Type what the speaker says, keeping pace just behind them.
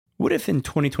What if in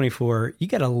 2024, you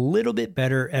got a little bit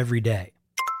better every day?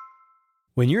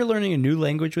 When you're learning a new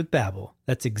language with Babbel,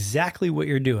 that's exactly what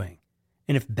you're doing.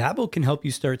 And if Babbel can help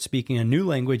you start speaking a new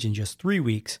language in just 3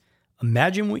 weeks,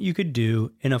 imagine what you could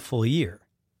do in a full year.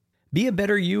 Be a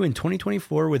better you in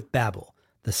 2024 with Babbel,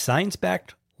 the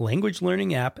science-backed language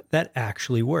learning app that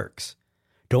actually works.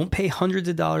 Don't pay hundreds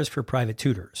of dollars for private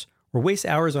tutors or waste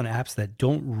hours on apps that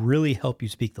don't really help you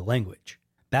speak the language.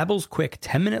 Babbel's quick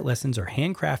 10-minute lessons are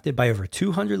handcrafted by over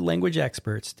 200 language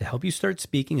experts to help you start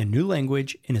speaking a new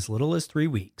language in as little as 3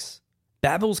 weeks.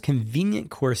 Babbel's convenient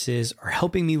courses are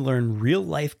helping me learn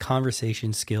real-life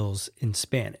conversation skills in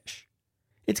Spanish.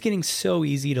 It's getting so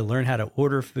easy to learn how to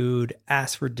order food,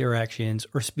 ask for directions,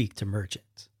 or speak to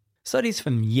merchants. Studies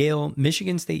from Yale,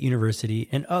 Michigan State University,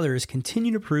 and others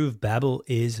continue to prove Babbel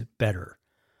is better.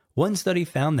 One study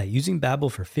found that using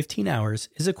Babbel for 15 hours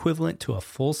is equivalent to a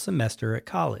full semester at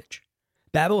college.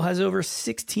 Babbel has over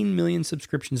 16 million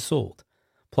subscriptions sold.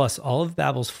 Plus, all of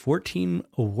Babbel's 14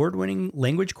 award-winning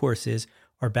language courses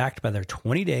are backed by their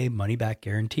 20-day money-back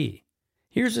guarantee.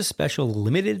 Here's a special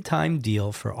limited-time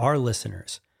deal for our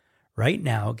listeners. Right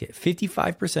now, get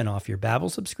 55% off your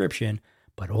Babbel subscription,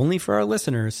 but only for our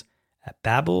listeners at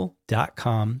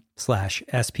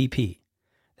babbel.com/SPP.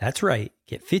 That's right.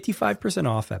 Get 55%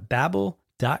 off at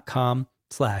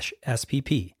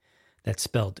babbel.com/SPP. That's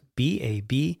spelled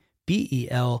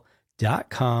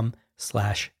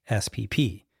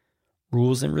BABBEL.com/SPP.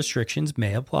 Rules and restrictions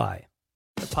may apply.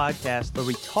 The podcast where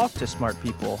we talk to smart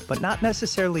people, but not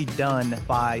necessarily done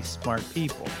by smart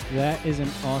people. That is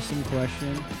an awesome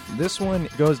question. This one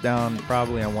goes down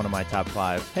probably on one of my top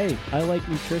 5. Hey, I like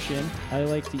nutrition. I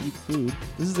like to eat food.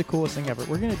 This is the coolest thing ever.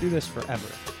 We're going to do this forever.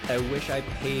 I wish I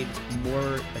paid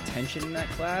more attention in that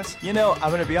class. You know, I'm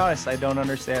going to be honest, I don't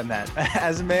understand that.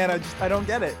 As a man, I don't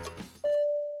get it.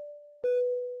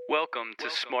 Welcome to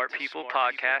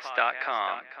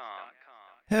smartpeoplepodcast.com.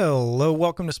 Hello,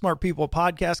 welcome to Smart People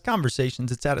Podcast,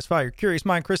 conversations that satisfy your curious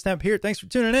mind. Chris Temp here. Thanks for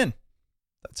tuning in.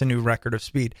 That's a new record of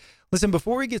speed. Listen,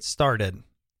 before we get started,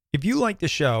 if you like the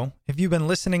show, if you've been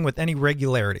listening with any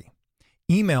regularity,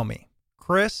 email me,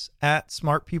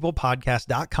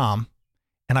 chris@smartpeoplepodcast.com,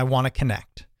 and I want to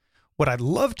connect. What I'd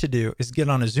love to do is get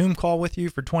on a Zoom call with you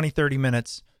for 20, 30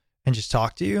 minutes and just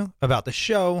talk to you about the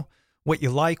show, what you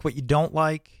like, what you don't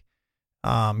like,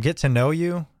 get to know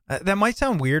you. That might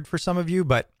sound weird for some of you,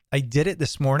 but I did it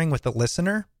this morning with a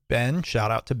listener, Ben. Shout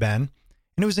out to Ben.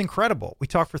 And it was incredible. We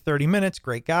talked for 30 minutes.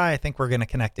 Great guy. I think we're going to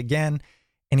connect again.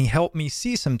 And he helped me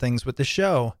see some things with the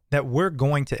show that we're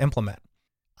going to implement.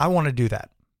 I want to do that.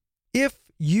 If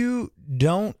you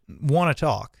don't want to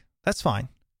talk, that's fine.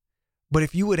 But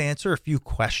if you would answer a few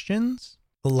questions,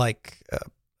 like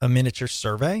a miniature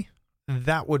survey,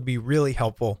 that would be really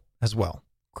helpful as well.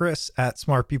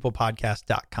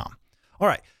 Chris@smartpeoplepodcast.com. All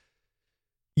right.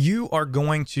 You are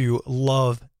going to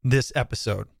love this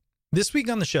episode. This week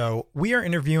on the show, we are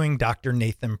interviewing Dr.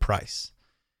 Nathan Price.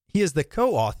 He is the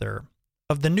co-author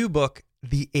of the new book,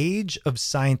 The Age of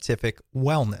Scientific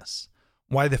Wellness: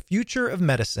 Why the Future of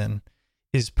Medicine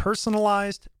is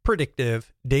Personalized,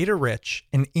 Predictive, Data-Rich,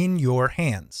 and in Your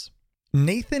Hands.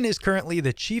 Nathan is currently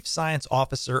the Chief Science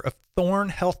Officer of Thorne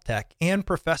Health Tech and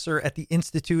professor at the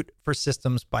Institute for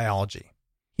Systems Biology.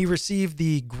 He received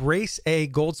the Grace A.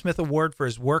 Goldsmith Award for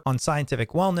his work on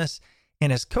scientific wellness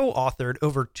and has co-authored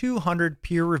over 200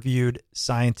 peer-reviewed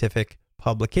scientific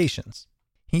publications.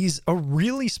 He's a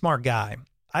really smart guy.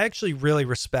 I actually really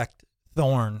respect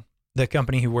Thorne, the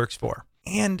company he works for.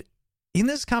 And in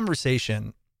this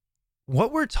conversation,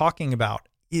 what we're talking about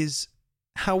is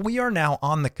how we are now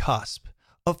on the cusp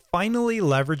of finally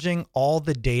leveraging all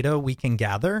the data we can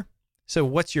gather. So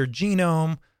what's your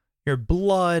genome, your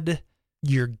blood,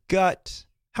 your gut?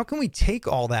 How can we take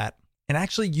all that and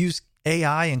actually use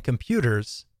AI and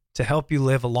computers to help you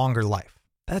live a longer life?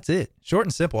 That's it. Short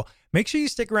and simple. Make sure you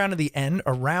stick around to the end.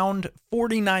 Around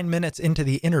 49 minutes into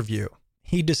the interview,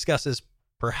 he discusses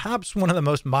perhaps one of the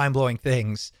most mind-blowing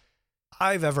things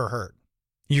I've ever heard.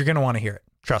 You're going to want to hear it.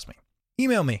 Trust me.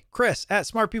 Email me,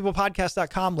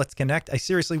 chris@smartpeoplepodcast.com. Let's connect. I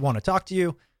seriously want to talk to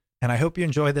you, and I hope you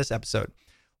enjoy this episode.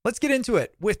 Let's get into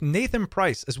it with Nathan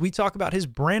Price as we talk about his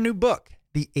brand new book,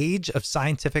 The Age of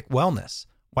Scientific Wellness: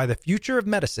 Why the Future of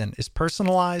Medicine is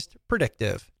Personalized,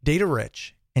 Predictive,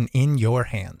 Data-Rich, and in Your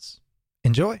Hands.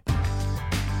 Enjoy.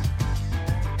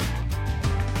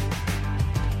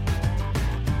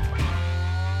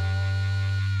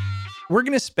 We're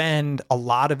going to spend a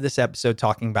lot of this episode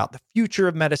talking about the future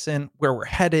of medicine, where we're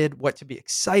headed, what to be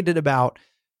excited about.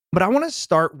 But I want to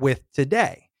start with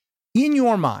today. In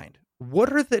your mind,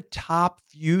 what are the top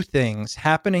few things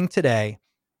happening today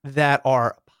that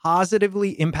are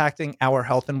positively impacting our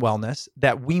health and wellness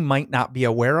that we might not be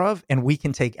aware of and we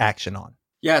can take action on?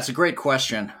 Yeah, it's a great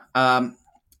question.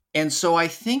 And so I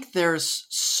think there's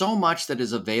so much that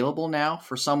is available now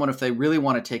for someone if they really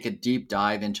want to take a deep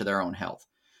dive into their own health.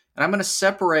 And I'm going to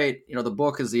separate, the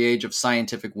book is The Age of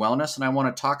Scientific Wellness, and I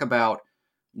want to talk about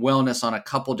wellness on a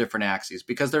couple different axes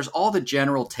because there's all the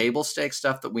general table stakes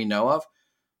stuff that we know of,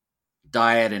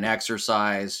 diet and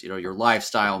exercise, your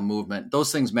lifestyle, movement,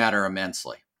 those things matter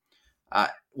immensely.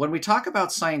 When we talk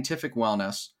about scientific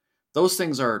wellness, those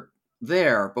things are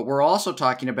there, but we're also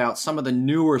talking about some of the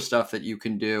newer stuff that you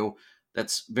can do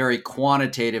that's very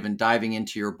quantitative and diving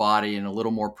into your body in a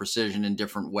little more precision in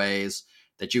different ways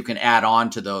that you can add on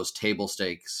to those table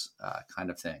stakes kind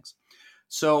of things.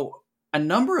 So a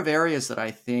number of areas that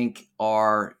I think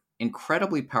are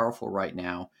incredibly powerful right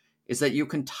now is that you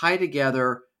can tie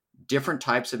together different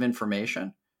types of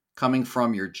information coming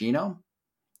from your genome,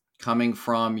 coming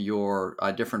from your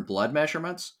different blood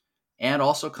measurements, and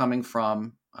also coming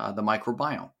from the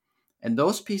microbiome. And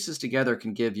those pieces together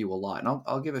can give you a lot. And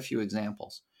I'll give a few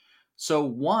examples. So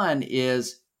one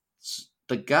is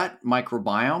the gut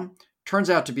microbiome turns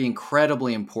out to be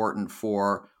incredibly important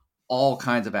for all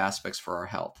kinds of aspects for our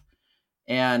health.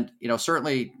 And,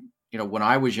 certainly, when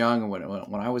I was young and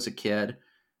when I was a kid,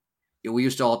 we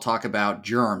used to all talk about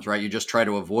germs, right? You just try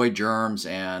to avoid germs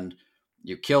and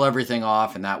you kill everything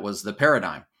off. And that was the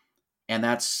paradigm. And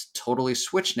that's totally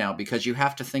switched now because you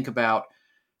have to think about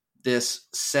this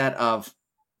set of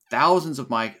thousands of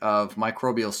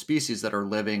microbial species that are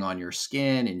living on your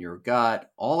skin, in your gut,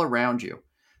 all around you.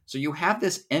 So you have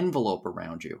this envelope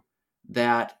around you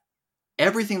that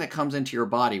everything that comes into your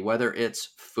body, whether it's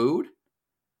food,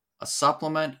 a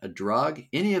supplement, a drug,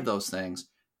 any of those things,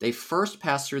 they first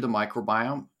pass through the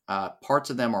microbiome. Parts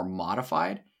of them are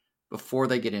modified before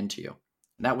they get into you.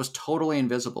 And that was totally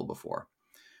invisible before.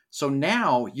 So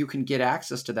now you can get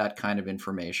access to that kind of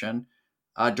information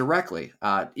directly.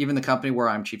 Even the company where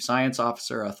I'm chief science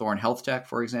officer, Thorne Health Tech,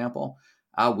 for example,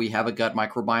 we have a gut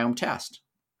microbiome test.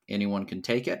 Anyone can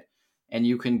take it, and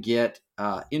you can get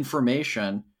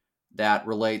information that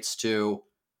relates to,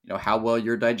 how well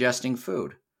you're digesting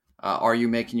food. Are you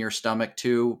making your stomach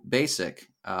too basic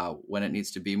when it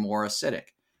needs to be more acidic?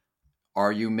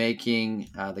 Are you making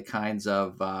the kinds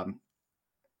of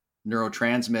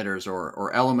neurotransmitters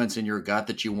or elements in your gut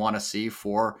that you want to see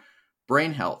for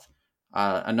brain health?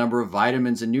 A number of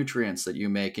vitamins and nutrients that you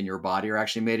make in your body are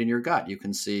actually made in your gut. You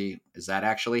can see, is that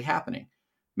actually happening?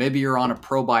 Maybe you're on a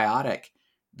probiotic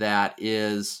that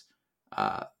is,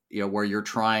 where you're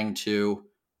trying to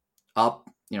up,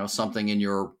 something in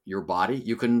your body.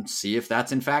 You can see if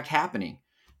that's in fact happening,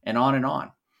 and on and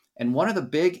on. And one of the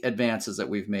big advances that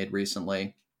we've made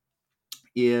recently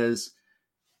is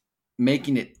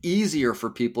making it easier for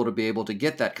people to be able to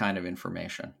get that kind of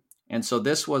information. And so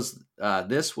this was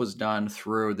done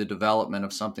through the development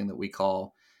of something that we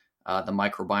call the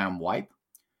microbiome wipe.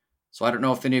 So I don't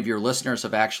know if any of your listeners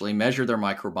have actually measured their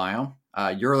microbiome.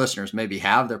 Your listeners maybe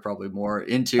have. They're probably more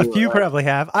into. A few probably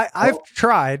have. I've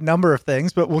tried a number of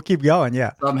things, but we'll keep going.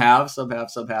 Yeah. Some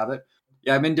haven't.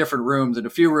 Yeah, I'm in different rooms. In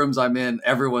a few rooms I'm in,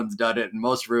 everyone's done it. In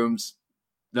most rooms,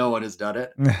 no one has done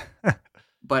it.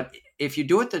 But if you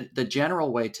do it the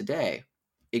general way today,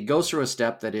 it goes through a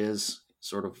step that is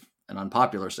sort of an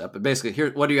unpopular step. But basically,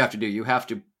 here, what do you have to do? You have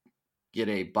to get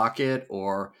a bucket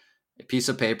or a piece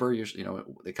of paper.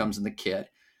 It comes in the kit.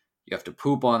 You have to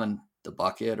poop on the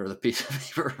bucket or the piece of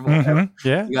paper. Whatever.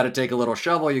 Yeah. You got to take a little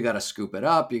shovel. You got to scoop it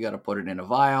up. You got to put it in a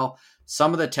vial.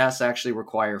 Some of the tests actually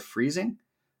require freezing.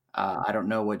 I don't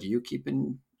know what you keep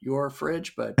in your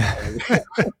fridge, but I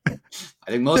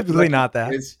think most typically not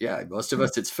that. Most of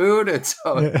us it's food, and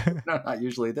so not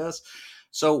usually this.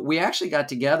 So we actually got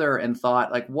together and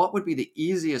thought, like, what would be the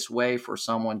easiest way for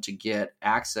someone to get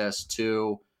access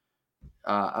to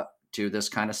this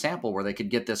kind of sample where they could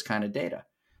get this kind of data?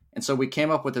 And so we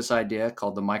came up with this idea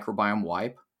called the microbiome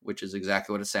wipe, which is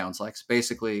exactly what it sounds like. It's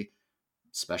basically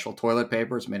special toilet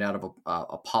paper. It's made out of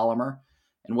a polymer.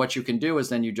 And what you can do is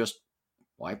then you just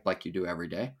wipe like you do every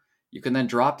day. You can then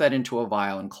drop that into a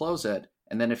vial and close it.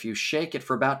 And then if you shake it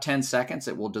for about 10 seconds,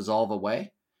 it will dissolve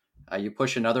away. You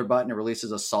push another button, it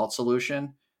releases a salt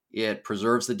solution. It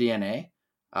preserves the DNA.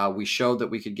 We showed that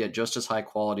we could get just as high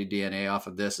quality DNA off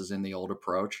of this as in the old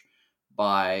approach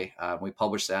we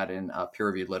published that in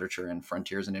peer-reviewed literature in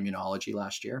Frontiers in Immunology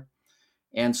last year.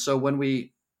 And so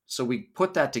we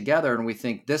put that together and we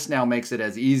think this now makes it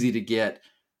as easy to get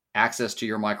access to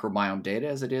your microbiome data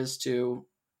as it is to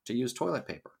use toilet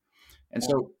paper. And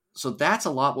so that's a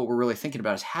lot what we're really thinking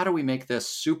about is how do we make this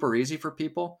super easy for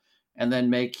people and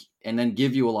then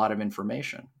give you a lot of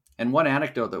information. And one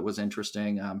anecdote that was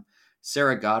interesting,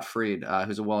 Sarah Gottfried,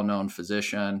 who's a well-known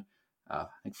physician, I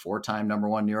think 4-time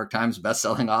 #1 New York Times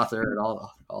bestselling author,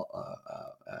 and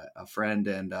a friend,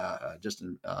 and just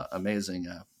an amazing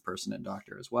person and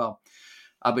doctor as well.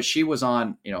 But she was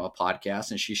on, a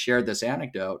podcast, and she shared this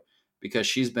anecdote because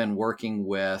she's been working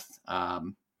with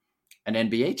an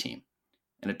NBA team.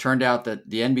 And it turned out that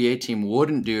the NBA team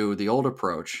wouldn't do the old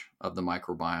approach of the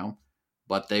microbiome,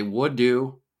 but they would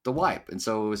do the wipe. And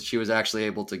so she was actually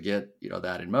able to get,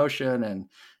 that in motion. And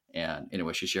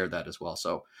anyway, she shared that as well.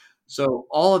 So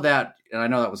all of that, and I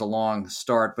know that was a long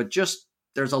start, but just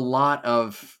there's a lot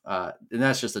of, and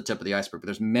that's just the tip of the iceberg, but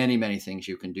there's many, many things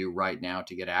you can do right now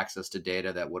to get access to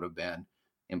data that would have been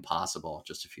impossible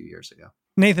just a few years ago.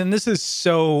 Nathan, this is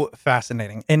so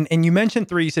fascinating. And you mentioned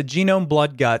 3, you said genome,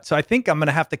 blood, gut. So I think I'm going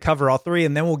to have to cover all 3,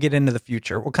 and then we'll get into the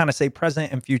future. We'll kind of say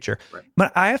present and future. Right.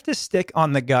 But I have to stick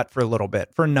on the gut for a little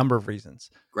bit for a number of reasons.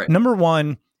 Great. Number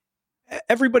one,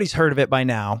 everybody's heard of it by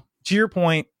now. To your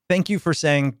point, thank you for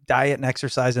saying diet and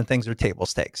exercise and things are table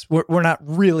stakes. We're not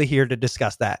really here to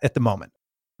discuss that at the moment.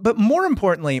 But more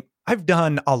importantly, I've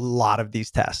done a lot of these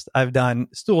tests. I've done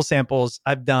stool samples.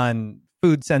 I've done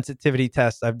food sensitivity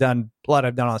tests. I've done blood.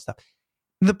 I've done all that stuff.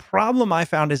 The problem I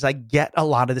found is I get a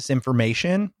lot of this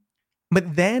information,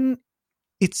 but then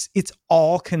it's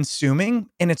all consuming,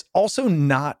 and it's also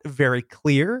not very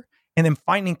clear. And then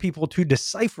finding people to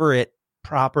decipher it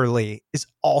properly is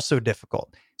also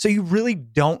difficult. So you really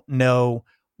don't know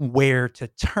where to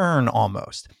turn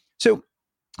almost. So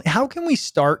how can we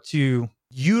start to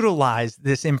utilize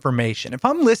this information? If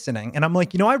I'm listening and I'm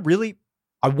like,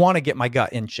 I want to get my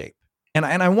gut in shape, and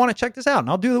I want to check this out, and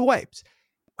I'll do the wipes.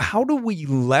 How do we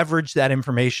leverage that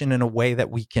information in a way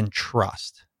that we can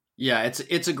trust? Yeah,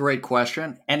 it's a great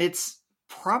question. And it's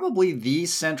probably the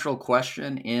central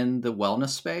question in the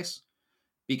wellness space,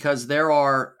 because there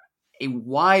are a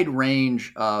wide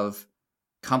range of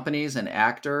companies and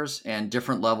actors and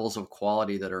different levels of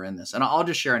quality that are in this. And I'll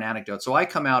just share an anecdote. So I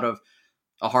come out of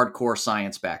a hardcore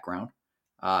science background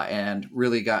and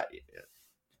really got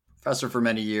professor for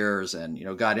many years, and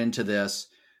got into this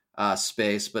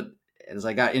space. But as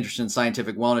I got interested in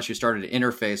scientific wellness, you started to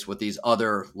interface with these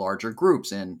other larger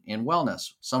groups in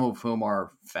wellness, some of whom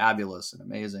are fabulous and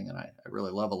amazing, and I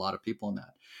really love a lot of people in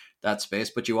that space.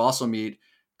 But you also meet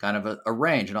kind of a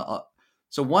range. And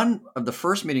so one of the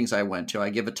first meetings I went to,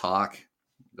 I give a talk,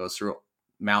 goes through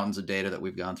mountains of data that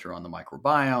we've gone through on the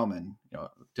microbiome, and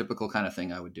typical kind of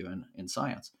thing I would do in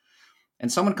science.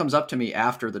 And someone comes up to me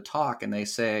after the talk, and they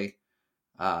say,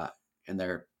 and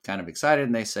they're kind of excited,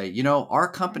 and they say, our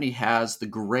company has the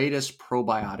greatest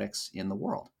probiotics in the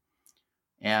world.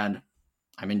 And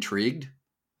I'm intrigued.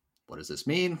 What does this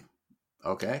mean?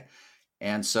 Okay.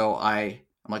 And so I'm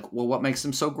like, well, what makes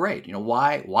them so great?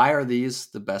 Why are these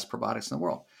the best probiotics in the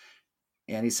world?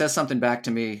 And he says something back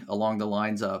to me along the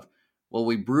lines of, well,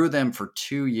 we brew them for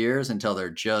 2 years until they're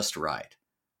just right.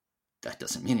 That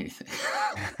doesn't mean anything.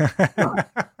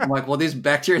 I'm like, well, these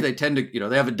bacteria, they tend to,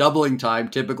 they have a doubling time,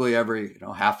 typically every,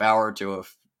 half hour to a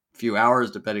few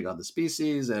hours, depending on the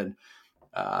species. And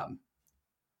I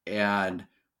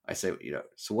say,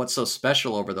 so what's so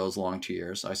special over those long 2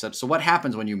 years? I said, so what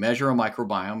happens when you measure a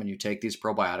microbiome and you take these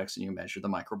probiotics and you measure the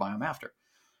microbiome after?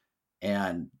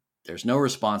 And there's no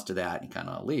response to that, and he kind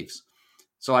of leaves.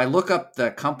 So I look up the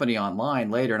company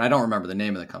online later, and I don't remember the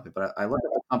name of the company, but I look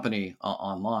up the company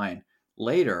online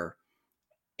later,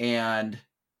 and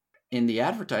in the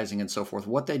advertising and so forth,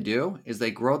 what they do is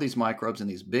they grow these microbes in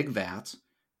these big vats,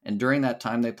 and during that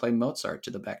time they play Mozart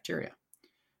to the bacteria.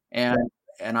 And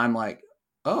I'm like,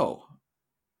 oh,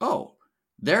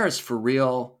 there's for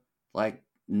real like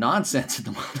nonsense in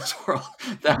the wellness world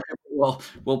that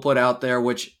we'll put out there,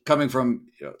 which coming from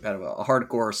kind of a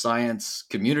hardcore science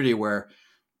community where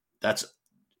that's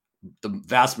the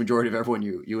vast majority of everyone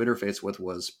you interface with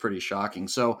was pretty shocking.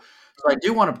 So I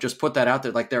do want to just put that out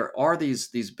there. Like there are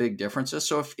these big differences.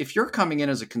 So if you're coming in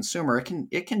as a consumer,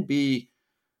 it can be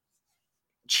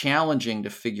challenging to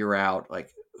figure out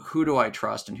like, who do I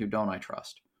trust and who don't I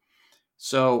trust?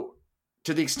 So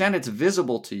to the extent it's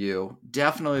visible to you,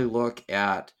 definitely look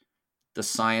at the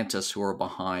scientists who are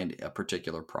behind a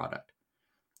particular product.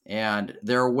 And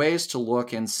there are ways to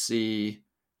look and see,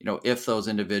 if those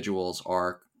individuals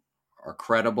are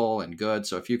credible and good.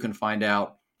 So if you can find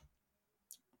out,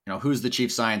 who's the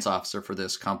chief science officer for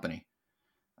this company,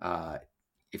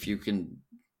 if you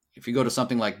go to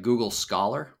something like Google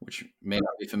Scholar, which may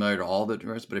not be familiar to all the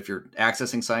viewers, but if you're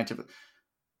accessing scientific,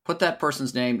 put that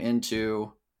person's name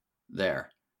into there.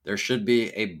 There should be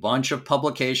a bunch of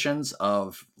publications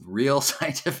of real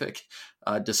scientific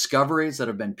discoveries that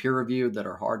have been peer reviewed that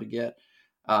are hard to get.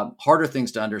 Harder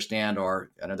things to understand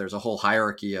are, there's a whole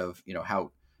hierarchy of,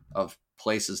 how of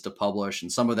places to publish,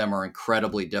 and some of them are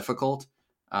incredibly difficult,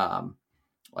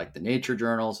 like the nature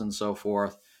journals and so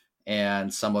forth.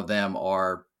 And some of them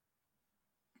are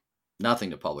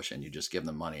nothing to publish in. You just give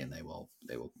them money and they'll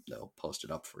post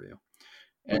it up for you.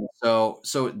 And so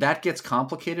that gets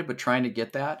complicated, but trying to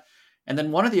get that. And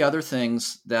then one of the other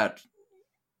things that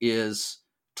is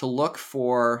to look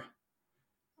for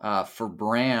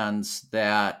brands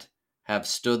that have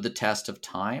stood the test of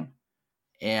time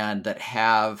and that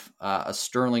have a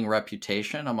sterling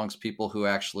reputation amongst people who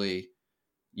actually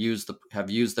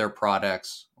have used their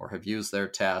products or have used their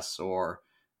tests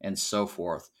and so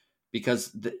forth,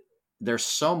 because there's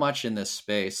so much in this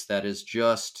space that is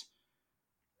just,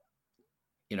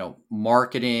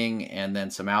 marketing and then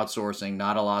some outsourcing,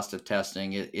 not a lot of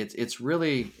testing. It's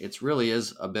really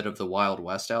is a bit of the Wild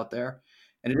West out there.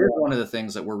 And it is one of the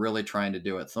things that we're really trying to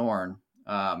do at Thorne.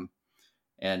 And,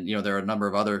 there are a number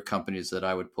of other companies that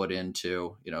I would put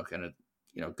into, kind of,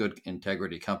 good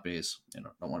integrity companies. Don't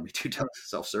want to be too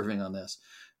self-serving on this.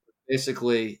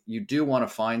 Basically, you do want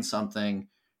to find something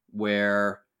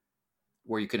where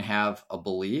you can have a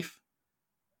belief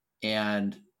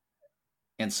and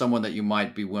someone that you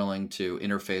might be willing to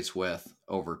interface with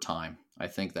over time. I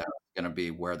think that's going to be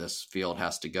where this field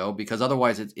has to go, because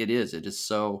otherwise it is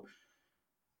so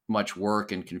much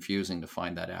work and confusing to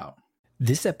find that out.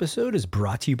 This episode is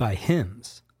brought to you by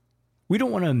Hims. We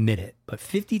don't want to admit it, but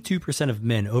 52% of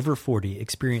men over 40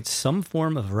 experience some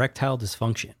form of erectile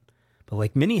dysfunction. But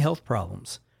like many health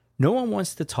problems, no one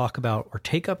wants to talk about or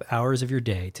take up hours of your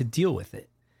day to deal with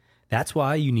it. That's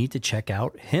why you need to check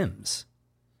out Hims.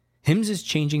 Hims is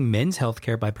changing men's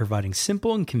healthcare by providing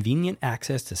simple and convenient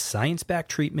access to science-backed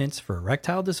treatments for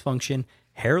erectile dysfunction,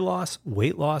 hair loss,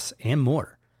 weight loss, and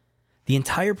more. The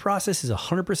entire process is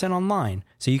 100% online,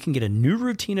 so you can get a new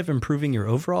routine of improving your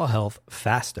overall health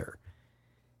faster.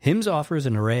 Hims offers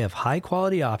an array of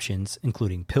high-quality options,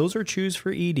 including pills or chews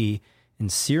for ED,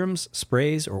 and serums,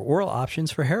 sprays, or oral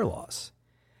options for hair loss.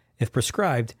 If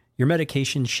prescribed, your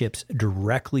medication ships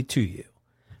directly to you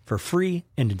for free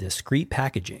and in discreet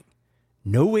packaging.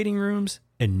 No waiting rooms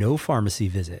and no pharmacy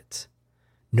visits.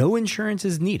 No insurance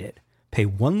is needed. Pay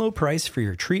one low price for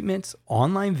your treatments,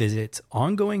 online visits,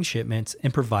 ongoing shipments,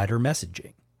 and provider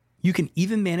messaging. You can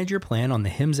even manage your plan on the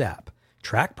Hims app,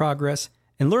 track progress,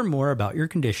 and learn more about your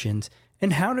conditions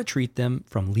and how to treat them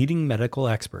from leading medical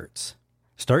experts.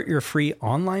 Start your free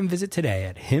online visit today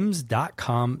at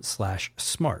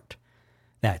hims.com/smart.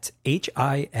 That's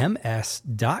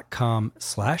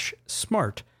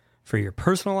HIMS.com/smart for your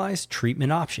personalized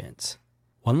treatment options.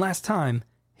 One last time,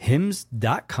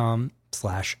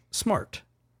 hims.com/smart.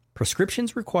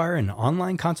 Prescriptions require an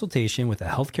online consultation with a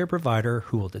healthcare provider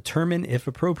who will determine if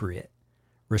appropriate.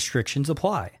 Restrictions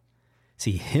apply.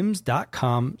 See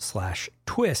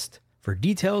hims.com/twist for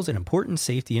details and important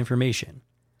safety information.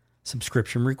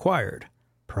 Subscription required.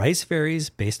 Price varies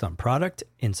based on product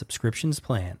and subscriptions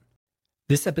plan.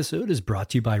 This episode is brought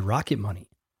to you by Rocket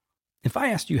Money. If I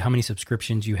asked you how many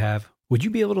subscriptions you have, would you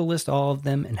be able to list all of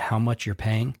them and how much you're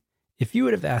paying? If you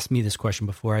would have asked me this question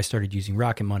before I started using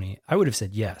Rocket Money, I would have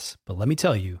said yes, but let me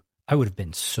tell you, I would have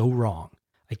been so wrong.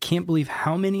 I can't believe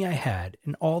how many I had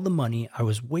and all the money I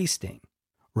was wasting.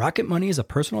 Rocket Money is a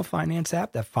personal finance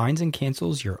app that finds and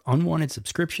cancels your unwanted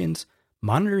subscriptions,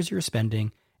 monitors your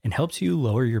spending, and helps you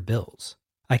lower your bills.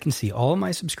 I can see all of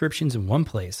my subscriptions in one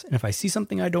place, and if I see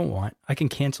something I don't want, I can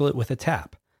cancel it with a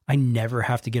tap. I never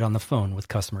have to get on the phone with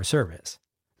customer service.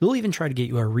 They'll even try to get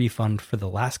you a refund for the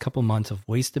last couple months of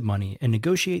wasted money and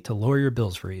negotiate to lower your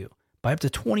bills for you by up to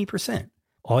 20%.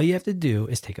 All you have to do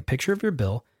is take a picture of your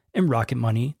bill, and Rocket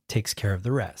Money takes care of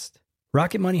the rest.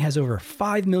 Rocket Money has over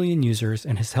 5 million users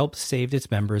and has helped save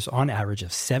its members on average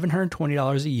of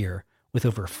 $720 a year with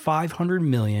over 500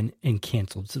 million in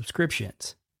canceled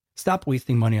subscriptions. Stop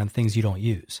wasting money on things you don't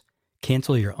use.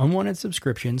 Cancel your unwanted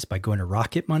subscriptions by going to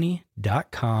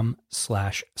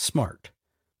rocketmoney.com/smart.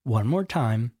 One more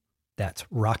time, that's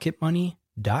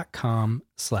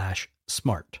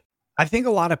rocketmoney.com/smart. I think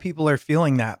a lot of people are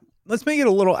feeling that. Let's make it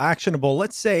a little actionable.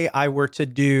 Let's say I were to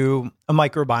do a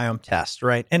microbiome test,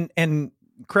 right? And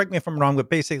correct me if I'm wrong, but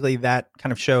basically that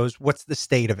kind of shows what's the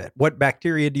state of it. What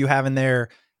bacteria do you have in there,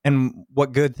 and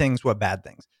what good things, what bad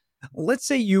things. Let's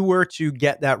say you were to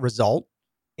get that result,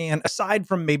 and aside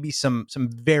from maybe some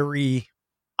very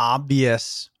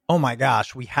obvious, oh my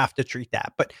gosh, we have to treat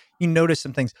that, but you notice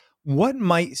some things. What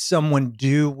might someone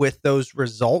do with those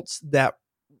results that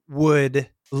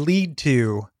would lead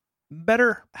to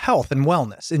better health and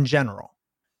wellness in general?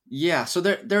 Yeah, so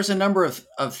there's a number of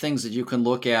things that you can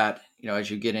look at,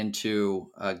 as you get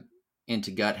into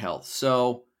into gut health.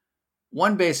 So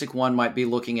one basic one might be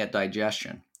looking at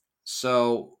digestion.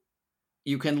 So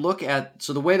you can look at,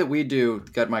 so the way that we do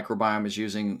gut microbiome is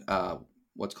using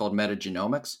what's called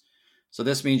metagenomics. So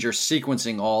this means you're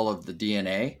sequencing all of the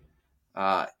DNA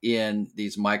in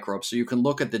these microbes. So you can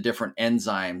look at the different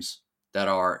enzymes that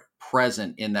are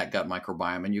present in that gut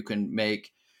microbiome, and you can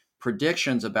make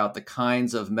predictions about the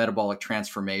kinds of metabolic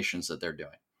transformations that they're doing.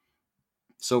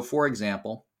 So for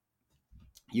example,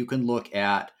 you can look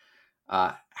at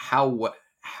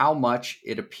how much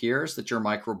it appears that your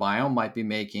microbiome might be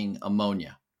making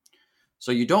ammonia.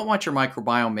 So you don't want your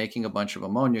microbiome making a bunch of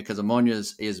ammonia, because ammonia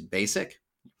is basic.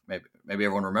 Maybe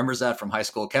everyone remembers that from high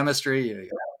school chemistry. You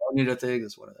got ammonia to things.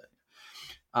 It's one of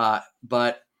that.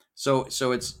 But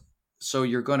so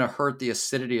you're going to hurt the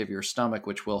acidity of your stomach,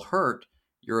 which will hurt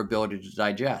your ability to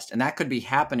digest, and that could be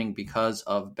happening because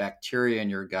of bacteria in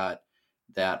your gut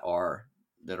that are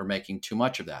making too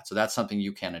much of that. So that's something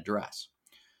you can address.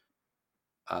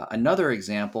 Another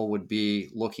example would be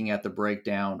looking at the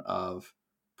breakdown of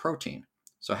protein.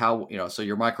 So so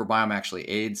your microbiome actually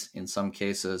aids in some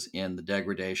cases in the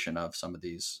degradation of some of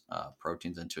these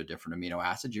proteins into a different amino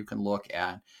acid. You can look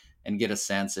at and get a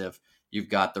sense if you've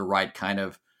got the right kind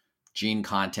of gene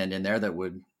content in there that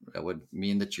would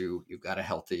mean that you've got a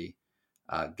healthy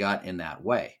gut in that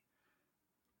way.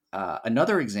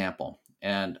 Another example,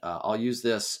 and I'll use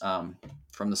this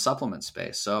from the supplement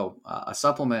space. So a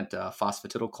supplement,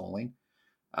 phosphatidylcholine,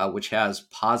 which has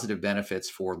positive benefits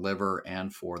for liver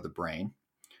and for the brain.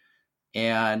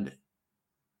 But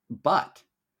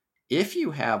if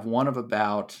you have one of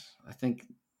about, I think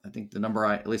the number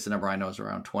at least the number I know is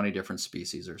around 20 different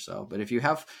species or so. But if you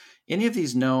have any of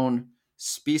these known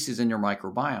species in your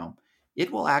microbiome,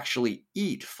 it will actually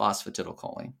eat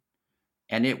phosphatidylcholine,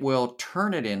 and it will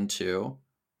turn it into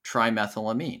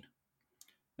trimethylamine.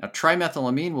 Now,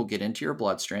 trimethylamine will get into your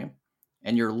bloodstream,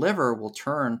 and your liver will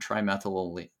turn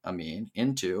trimethylamine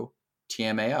into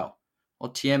TMAO.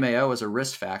 Well, TMAO is a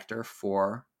risk factor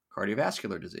for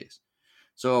cardiovascular disease.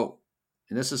 So,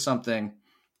 and this is something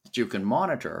that you can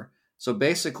monitor. So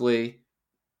basically,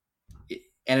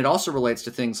 and it also relates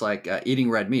to things like eating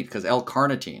red meat, because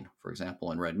L-carnitine, for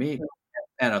example, in red meat,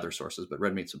 and other sources, but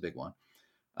red meat's a big one.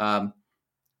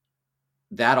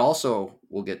 That also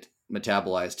will get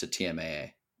metabolized to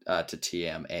TMA,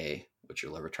 which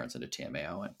your liver turns into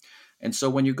TMAO. And so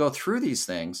when you go through these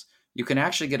things, you can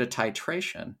actually get a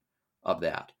titration of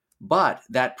that. But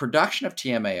that production of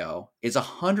TMAO is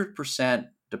 100%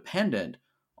 dependent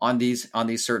on these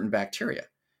certain bacteria.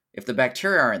 If the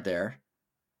bacteria aren't there,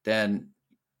 then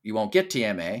you won't get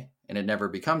TMA, and it never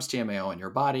becomes TMAO in your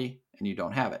body, and you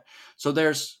don't have it. So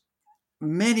there's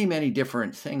many, many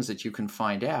different things that you can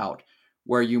find out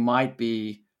where you might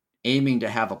be aiming to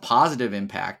have a positive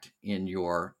impact in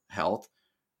your health,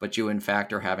 but you in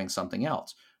fact are having something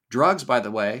else. Drugs, by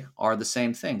the way, are the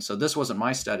same thing. So this wasn't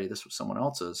my study, this was someone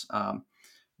else's.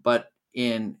 But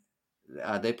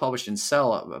they published in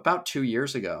Cell about 2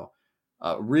 years ago,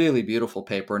 a really beautiful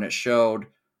paper, and it showed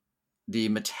the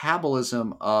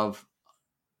metabolism of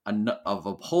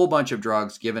a whole bunch of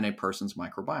drugs given a person's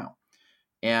microbiome.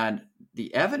 And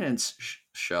the evidence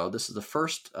showed, this is the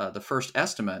first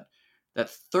estimate,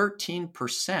 that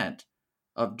 13%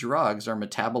 of drugs are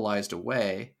metabolized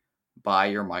away by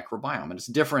your microbiome. And it's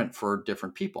different for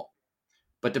different people.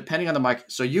 But depending on the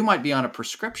so you might be on a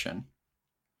prescription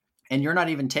and you're not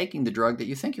even taking the drug that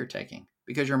you think you're taking,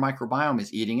 because your microbiome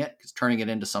is eating it, it's turning it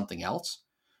into something else,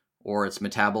 or it's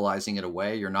metabolizing it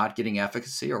away. You're not getting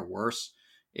efficacy, or worse,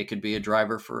 it could be a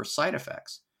driver for side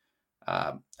effects.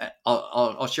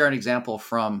 I'll share an example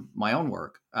from my own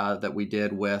work that we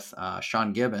did with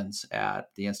Sean Gibbons at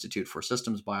the Institute for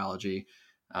Systems Biology,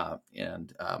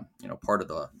 and part of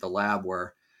the lab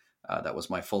where that was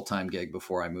my full-time gig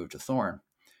before I moved to Thorne.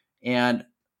 And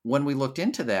when we looked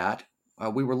into that,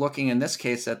 we were looking in this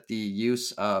case at the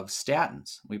use of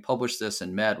statins. We published this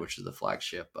in Med, which is the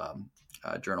flagship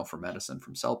journal for medicine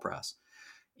from Cell Press.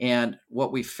 And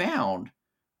what we found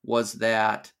was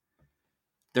that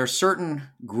there are certain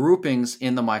groupings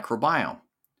in the microbiome,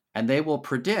 and they will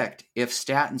predict if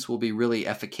statins will be really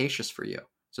efficacious for you.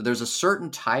 So there's a certain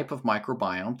type of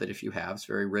microbiome that if you have, it's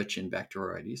very rich in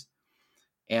Bacteroides.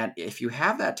 And if you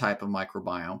have that type of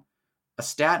microbiome, a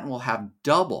statin will have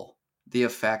double the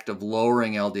effect of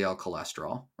lowering LDL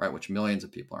cholesterol, right, which millions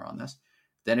of people are on this,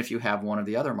 than if you have one of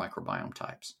the other microbiome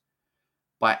types.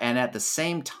 And at the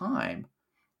same time,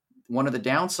 one of the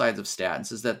downsides of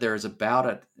statins is that there's a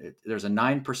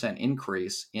 9%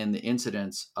 increase in the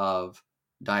incidence of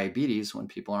diabetes when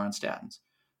people are on statins.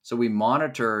 So we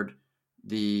monitored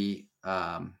the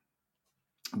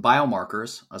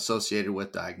biomarkers associated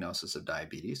with diagnosis of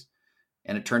diabetes.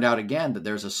 And it turned out again that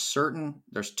there's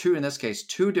two, in this case,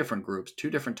 two different groups, two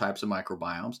different types of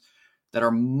microbiomes that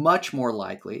are much more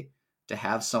likely to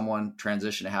have someone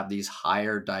transition to have these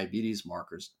higher diabetes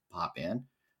markers pop in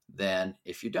than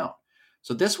if you don't.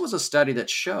 So this was a study that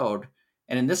showed,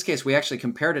 and in this case, we actually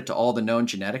compared it to all the known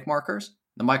genetic markers.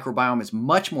 The microbiome is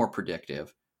much more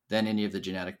predictive than any of the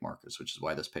genetic markers, which is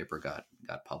why this paper got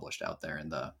published out there in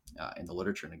the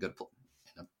literature in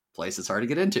a place it's hard to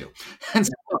get into. And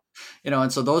so,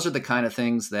 and so those are the kind of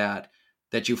things that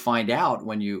you find out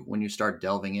when you start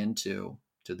delving into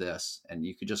this, and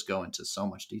you could just go into so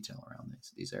much detail around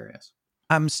these areas.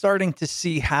 I'm starting to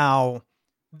see how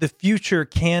the future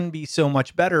can be so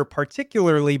much better,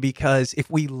 particularly because if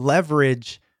we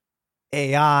leverage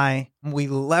AI, we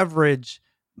leverage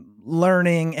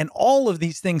learning and all of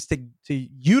these things to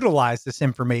utilize this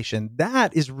information,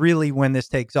 that is really when this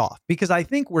takes off. Because I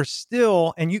think we're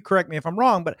still, and you correct me if I'm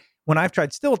wrong, but when I've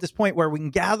tried, still at this point where we can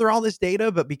gather all this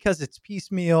data, but because it's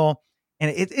piecemeal and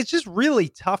it's just really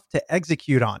tough to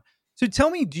execute on. So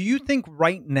tell me, do you think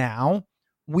right now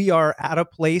we are at a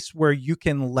place where you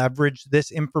can leverage this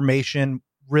information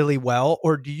really well?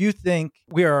 Or do you think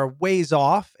we are ways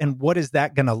off, and what is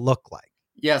that going to look like?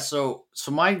 Yeah, so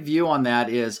my view on that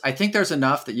is I think there's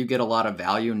enough that you get a lot of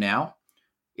value now.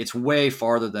 It's way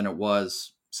farther than it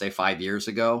was, say, 5 years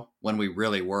ago when we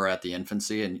really were at the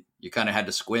infancy and you kind of had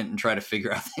to squint and try to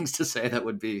figure out things to say that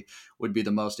would be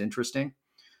the most interesting.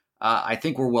 I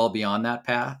think we're well beyond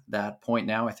that point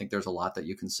now. I think there's a lot that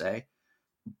you can say,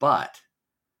 but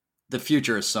the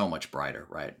future is so much brighter,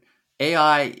 right?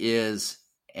 AI is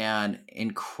an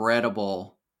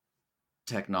incredible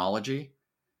technology.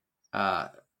 Lee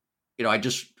and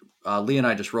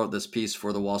I just wrote this piece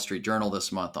for the Wall Street Journal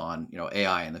this month on,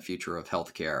 AI and the future of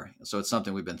healthcare. So it's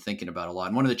something we've been thinking about a lot.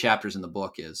 And one of the chapters in the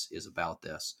book is about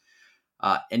this.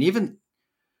 And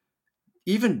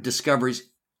even discoveries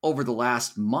over the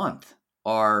last month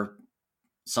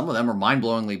some of them are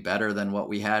mind-blowingly better than what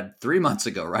we had 3 months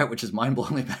ago, right? Which is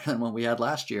mind-blowingly better than what we had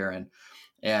last year.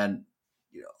 And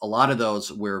a lot of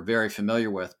those we're very familiar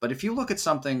with. But if you look at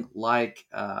something like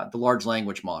the large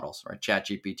language models, right,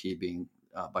 ChatGPT being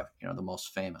by the most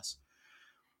famous,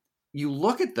 you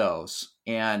look at those,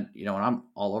 and and I'm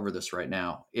all over this right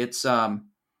now. It's the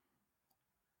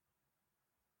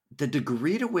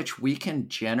degree to which we can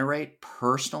generate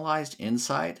personalized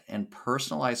insight and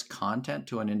personalized content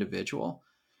to an individual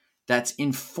that's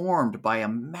informed by a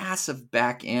massive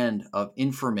back end of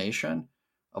information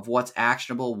of what's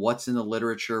actionable, what's in the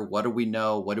literature, what do we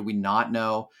know, what do we not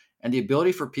know, and the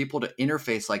ability for people to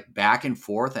interface like back and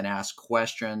forth and ask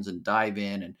questions and dive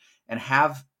in and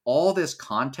have all this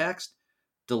context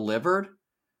delivered.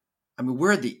 I mean,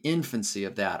 we're at the infancy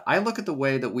of that. I look at the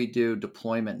way that we do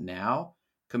deployment now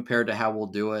compared to how we'll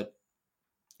do it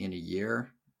in a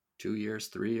year, 2 years,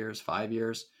 3 years, 5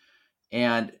 years.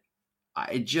 And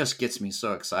it just gets me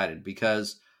so excited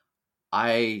because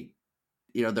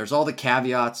there's all the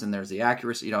caveats and there's the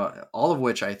accuracy, all of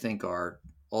which I think are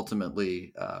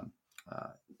ultimately, we'll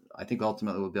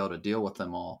be able to deal with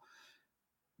them all.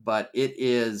 But it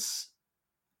is,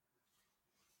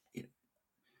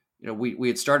 we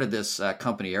had started this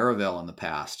company Aerovale in the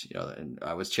past, and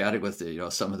I was chatting with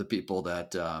some of the people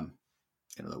that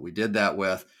that we did that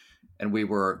with, and we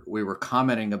were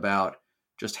commenting about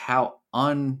just how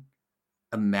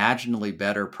unimaginably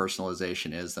better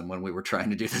personalization is than when we were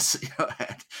trying to do this.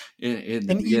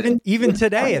 Even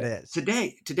today it is.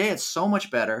 Today it's so much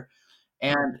better,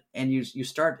 and you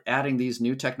start adding these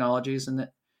new technologies in it,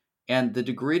 and the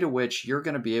degree to which you're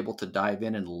going to be able to dive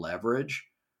in and leverage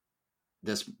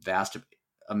this vast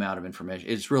amount of information,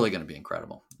 it's really going to be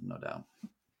incredible, no doubt.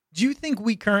 Do you think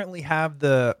we currently have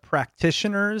the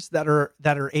practitioners that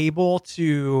are able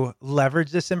to leverage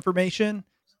this information?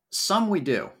 Some we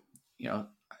do.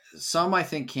 Some I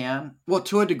think can, well,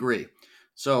 to a degree.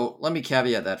 So let me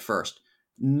caveat that first.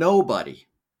 Nobody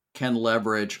can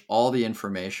leverage all the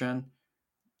information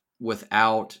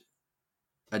without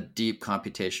a deep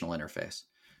computational interface.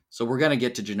 So we're going to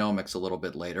get to genomics a little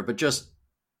bit later, but just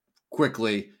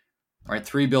quickly, all right,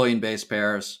 3 billion base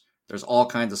pairs. There's all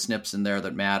kinds of SNPs in there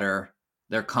that matter.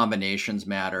 Their combinations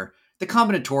matter. The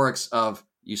combinatorics of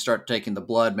you start taking the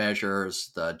blood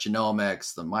measures, the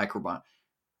genomics, the microbiome,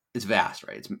 it's vast,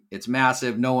 right? It's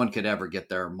massive. No one could ever get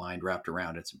their mind wrapped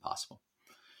around it. It's impossible.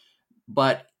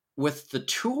 But with the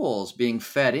tools being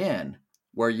fed in,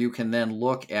 where you can then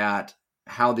look at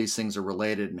how these things are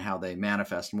related and how they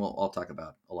manifest, and I'll talk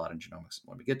about a lot in genomics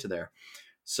when we get to there.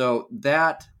 So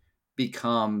that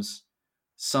becomes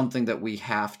something that we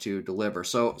have to deliver.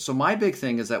 So my big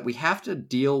thing is that we have to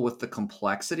deal with the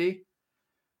complexity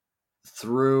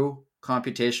through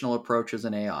computational approaches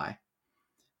and AI,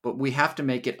 but we have to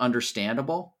make it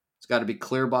understandable. It's got to be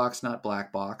clear box, not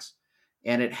black box.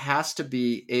 And it has to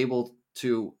be able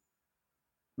to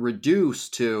reduce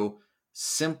to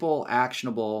simple,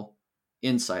 actionable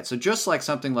insights. So just like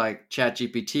something like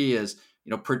ChatGPT is,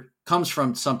 comes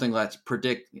from something that's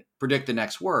predict the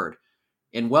next word.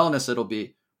 In wellness, it'll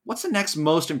be, what's the next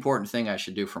most important thing I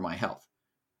should do for my health?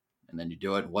 And then you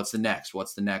do it. What's the next?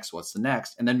 What's the next? What's the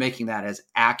next? And then making that as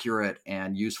accurate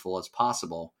and useful as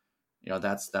possible.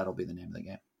 That'll be the name of the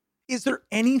game. Is there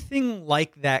anything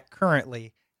like that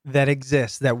currently that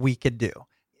exists that we could do?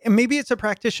 And maybe it's a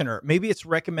practitioner, maybe it's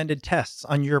recommended tests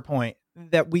on your point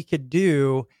that we could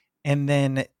do. And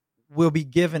then we'll be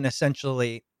given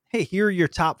essentially, hey, here are your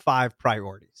top 5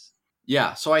 priorities.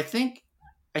 Yeah. So I think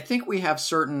we have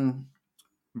certain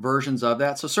versions of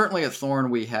that. So certainly at Thorne,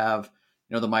 we have,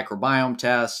 the microbiome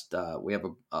test. We have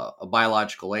a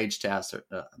biological age test.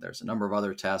 There's a number of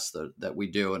other tests that we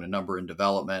do and a number in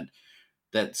development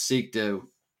that seek to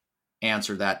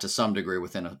answer that to some degree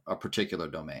within a particular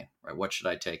domain, right? What should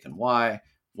I take and why?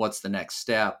 What's the next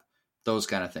step? Those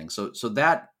kind of things. So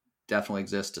that definitely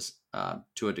exists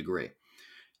to a degree.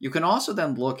 You can also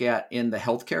then look at in the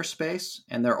healthcare space,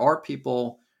 and there are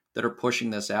people that are pushing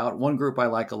this out. One group I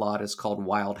like a lot is called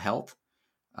Wild Health.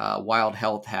 Wild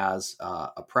Health has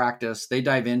a practice. They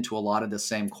dive into a lot of the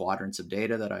same quadrants of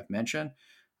data that I've mentioned,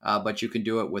 but you can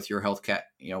do it with your healthcare,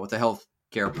 with a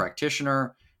healthcare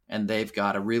practitioner, and they've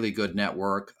got a really good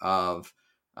network of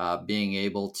being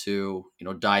able to,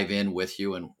 dive in with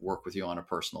you and work with you on a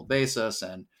personal basis.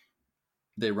 And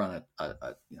they run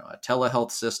a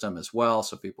telehealth system as well,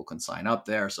 so people can sign up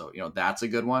there. So, that's a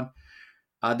good one.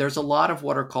 There's a lot of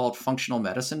what are called functional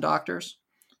medicine doctors,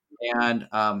 and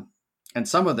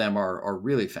some of them are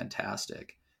really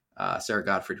fantastic. Sarah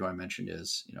Gottfried, who I mentioned,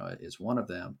 is one of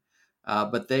them.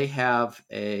 But they have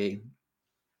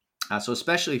so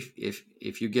especially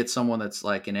if you get someone that's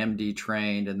like an MD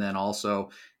trained and then also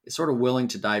is sort of willing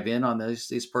to dive in on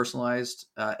these personalized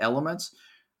elements,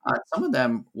 some of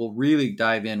them will really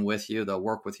dive in with you. They'll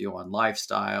work with you on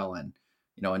lifestyle and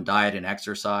and diet and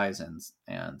exercise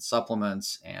and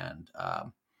supplements and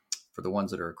for the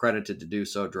ones that are accredited to do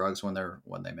so, drugs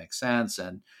when they make sense.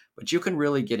 But you can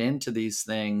really get into these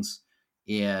things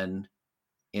in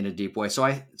a deep way.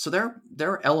 So there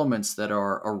are elements that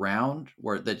are around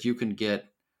that you can get,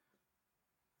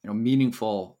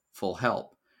 meaningful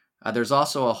help. There's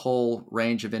also a whole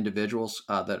range of individuals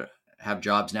that have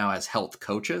jobs now as health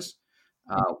coaches.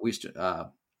 We used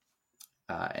to,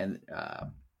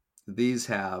 these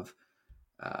have,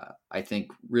 I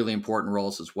think, really important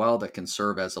roles as well that can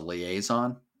serve as a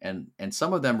liaison. And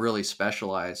some of them really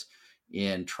specialize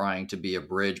in trying to be a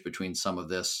bridge between some of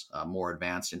this more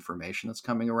advanced information that's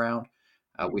coming around.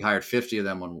 We hired 50 of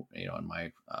them in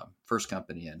my first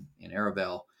company in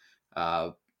Aravel,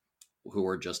 who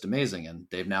were just amazing. And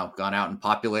they've now gone out and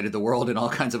populated the world in all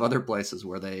kinds of other places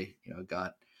where they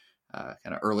got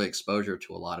kind of early exposure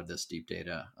to a lot of this deep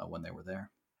data when they were there.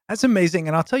 That's amazing.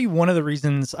 And I'll tell you one of the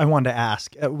reasons I wanted to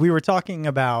ask. We were talking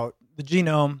about the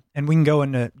genome, and we can go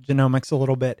into genomics a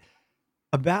little bit.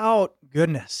 About,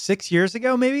 6 years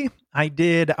ago, maybe, I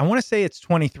want to say it's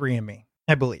 23andMe,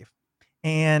 I believe.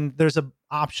 And there's an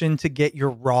option to get your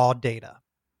raw data.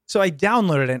 So I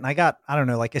downloaded it and I got,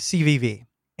 like a CVV.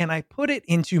 And I put it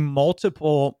into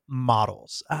multiple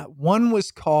models. One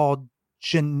was called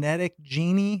Genetic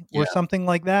Genie or something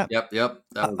like that. Yep. That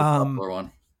was a popular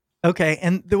one. Okay.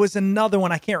 And there was another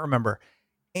one, I can't remember.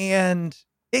 And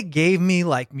it gave me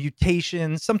like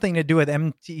mutations, something to do with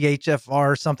MTHFR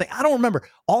or something. I don't remember.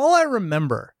 All I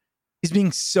remember is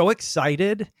being so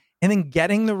excited and then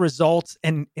getting the results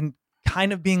and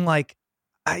kind of being like,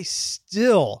 I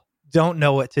still don't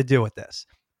know what to do with this.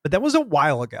 But that was a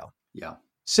while ago. Yeah.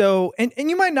 So, and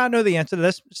you might not know the answer to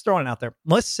this, just throwing it out there.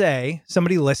 Let's say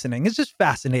somebody listening is just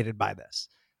fascinated by this.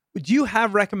 Do you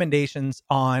have recommendations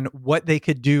on what they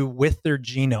could do with their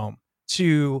genome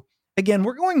to, again,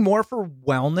 we're going more for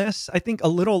wellness, I think a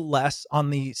little less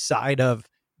on the side of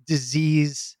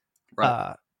disease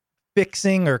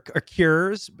fixing or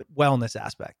cures, but wellness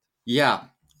aspect. Yeah.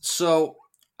 So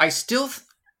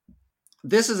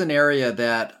this is an area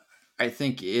that I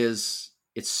think it's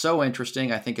so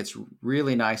interesting. I think it's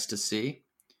really nice to see.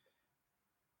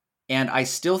 And I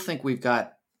still think we've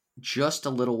got just a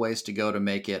little ways to go to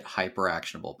make it hyper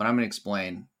actionable, but I'm going to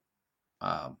explain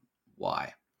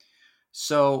why.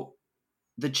 So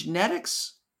the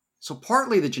genetics So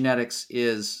partly the genetics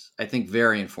is, I think,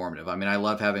 very informative. I mean, I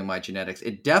love having my genetics.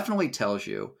 It definitely tells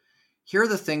you, here are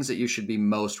the things that you should be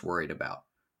most worried about,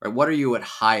 right? What are you at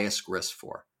highest risk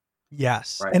for?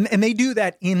 Yes. Right. And they do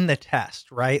that in the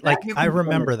test, right? That Like you I can do in the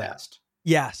remember that. test.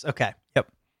 Yes. Okay.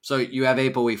 Yep. So you have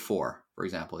ApoE4, for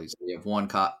example. You have one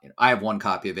copy. I have one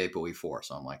copy of ApoE4.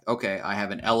 So I'm like, okay, I have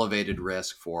an elevated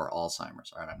risk for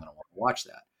Alzheimer's. All right, I'm going to want to watch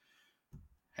that.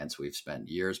 Hence, we've spent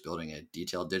years building a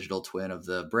detailed digital twin of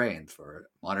the brain for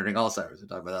monitoring Alzheimer's. We'll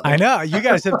talk about that later. I know you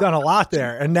guys have done a lot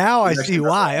there, and now I see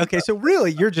why. Okay, so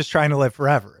really, you're just trying to live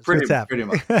forever. Pretty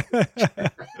much.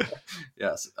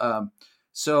 Yes.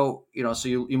 So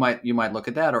you might look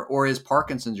at that, or is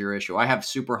Parkinson's your issue? I have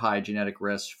super high genetic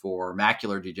risk for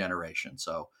macular degeneration.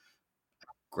 So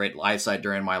great eyesight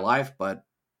during my life, but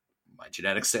my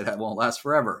genetics say that won't last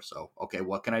forever. So, okay,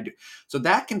 what can I do? So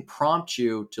that can prompt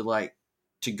you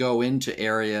to go into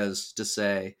areas to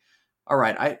say, all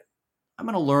right, I'm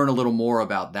going to learn a little more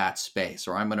about that space,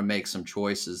 or I'm going to make some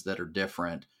choices that are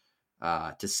different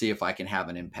to see if I can have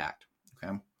an impact.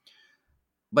 Okay.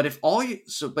 But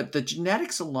but the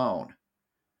genetics alone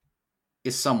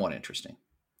is somewhat interesting.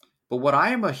 But what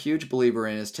I am a huge believer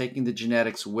in is taking the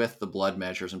genetics with the blood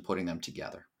measures and putting them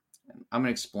together. And I'm going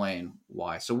to explain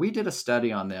why. So we did a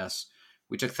study on this.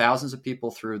 We took thousands of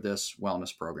people through this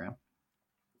wellness program,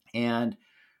 and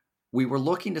we were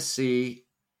looking to see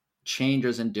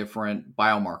changes in different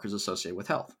biomarkers associated with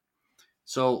health.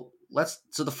 So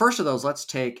the first of those, let's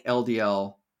take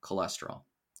LDL cholesterol.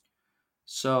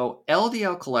 So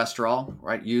LDL cholesterol,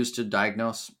 right, used to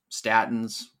diagnose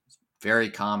statins, very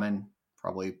common.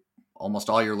 Probably almost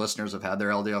all your listeners have had their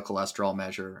LDL cholesterol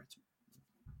measure,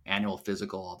 annual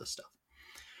physical, all this stuff.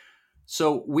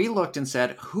 So we looked and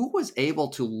said, who was able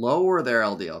to lower their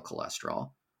LDL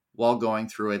cholesterol while going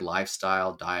through a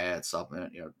lifestyle, diet,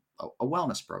 supplement, a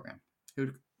wellness program?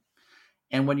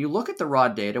 And when you look at the raw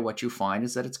data, what you find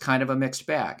is that it's kind of a mixed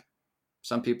bag.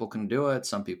 Some people can do it,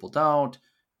 some people don't.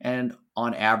 And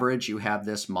on average, you have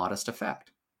this modest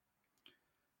effect.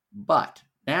 But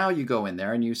now you go in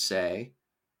there and you say,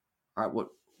 all right,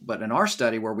 but in our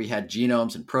study where we had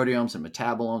genomes and proteomes and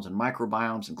metabolomes and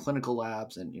microbiomes and clinical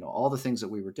labs and all the things that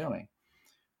we were doing.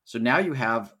 So now you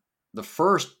have the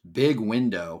first big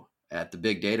window at the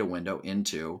big data window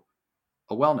into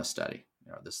a wellness study.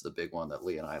 This is the big one that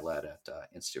Lee and I led at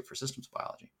Institute for Systems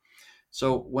Biology.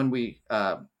 So when we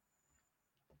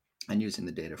and using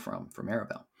the data from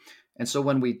Arabelle. And so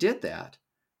when we did that,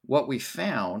 what we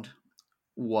found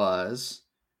was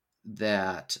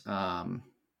that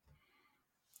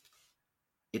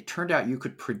it turned out you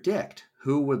could predict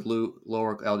who would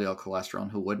lower LDL cholesterol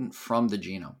and who wouldn't from the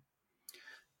genome.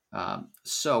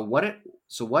 So what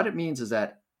it means is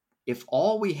that if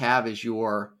all we have is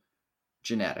your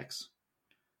genetics,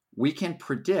 we can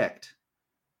predict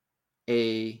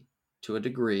to a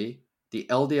degree the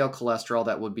LDL cholesterol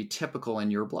that would be typical in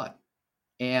your blood.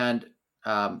 And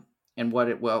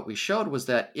what we showed was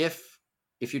that if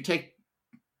you take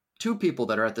two people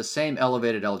that are at the same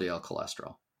elevated LDL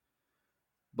cholesterol,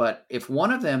 but if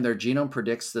one of them, their genome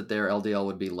predicts that their LDL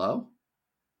would be low,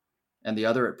 and the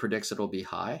other, it predicts it will be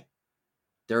high,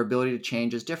 their ability to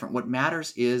change is different. What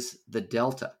matters is the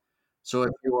delta. So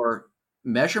if your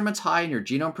measurement's high and your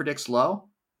genome predicts low,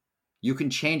 you can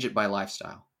change it by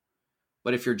lifestyle.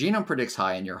 But if your genome predicts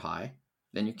high and you're high,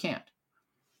 then you can't.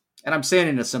 And I'm saying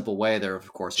it in a simple way there,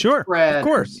 of course. Sure, spread, of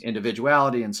course.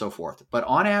 Individuality and so forth. But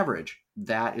on average,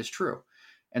 that is true.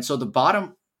 And so the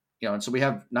bottom, and so we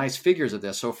have nice figures of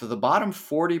this. So for the bottom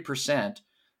 40%,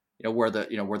 where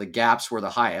the gaps were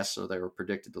the highest, so they were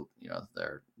predicted,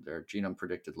 their genome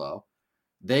predicted low,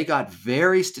 they got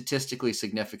very statistically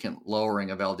significant lowering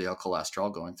of LDL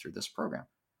cholesterol going through this program.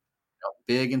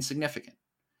 Big and significant.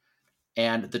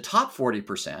 And the top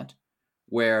 40%,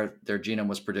 where their genome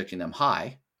was predicting them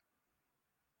high,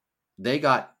 they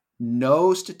got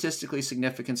no statistically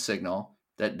significant signal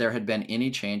that there had been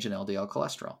any change in LDL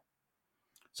cholesterol.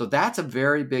 So that's a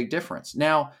very big difference.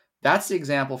 Now, that's the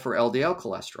example for LDL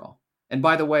cholesterol. And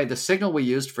by the way, the signal we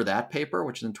used for that paper,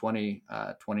 which is in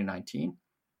 2019,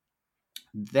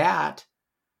 that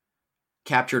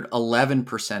captured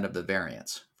 11% of the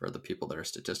variance for the people that are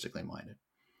statistically minded.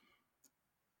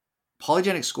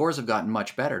 Polygenic scores have gotten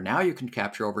much better. Now you can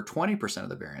capture over 20% of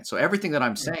the variance. So everything that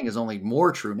I'm saying is only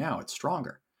more true now. It's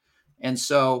stronger. And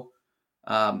so,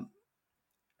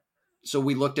 so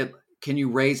we looked at, can you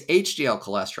raise HDL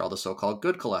cholesterol, the so-called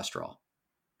good cholesterol?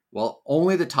 Well,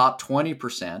 only the top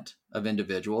 20% of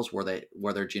individuals where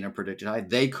their genome predicted high,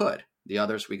 they could. The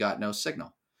others, we got no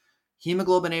signal.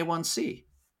 Hemoglobin A1C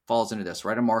falls into this,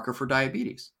 right? A marker for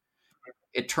diabetes.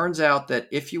 it turns out that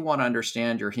if you want to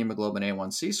understand your hemoglobin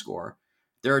A1C score,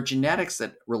 there are genetics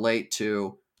that relate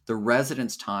to the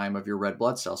residence time of your red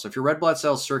blood cells. So if your red blood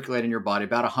cells circulate in your body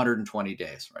about 120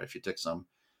 days, right? If you took some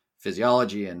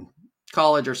physiology in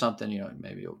college or something,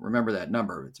 maybe you'll remember that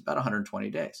number. It's about 120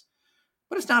 days.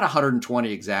 But it's not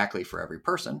 120 exactly for every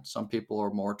person. Some people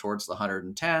are more towards the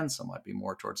 110, some might be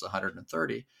more towards the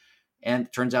 130. And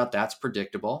it turns out that's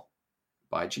predictable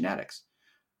by genetics.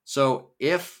 So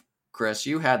if, Chris,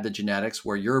 you had the genetics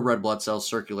where your red blood cells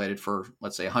circulated for,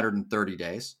 let's say, 130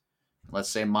 days, let's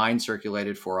say mine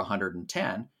circulated for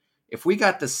 110, if we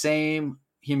got the same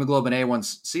hemoglobin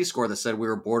A1C score that said we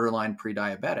were borderline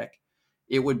pre-diabetic,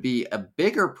 it would be a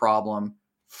bigger problem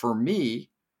for me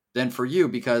than for you,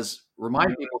 because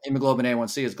remind people, hemoglobin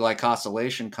A1C is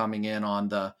glycosylation coming in on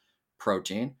the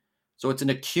protein. So it's an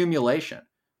accumulation.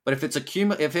 But if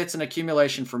it's an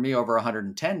accumulation for me over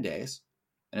 110 days,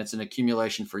 and it's an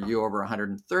accumulation for you over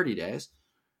 130 days,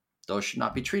 those should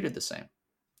not be treated the same.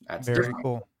 That's very different.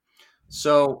 Cool.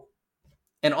 So,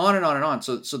 and on and on and on.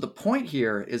 So the point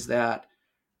here is that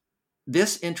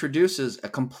this introduces a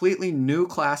completely new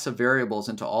class of variables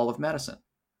into all of medicine,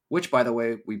 which, by the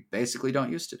way, we basically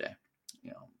don't use today.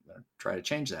 I'm going to try to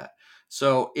change that.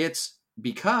 So it's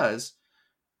because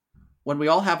when we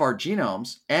all have our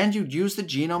genomes and you use the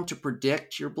genome to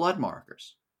predict your blood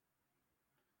markers,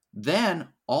 then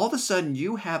all of a sudden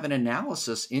you have an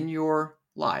analysis in your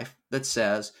life that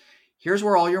says, here's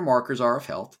where all your markers are of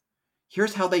health.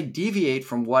 Here's how they deviate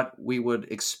from what we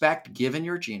would expect given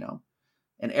your genome.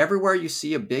 And everywhere you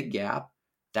see a big gap,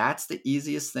 that's the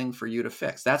easiest thing for you to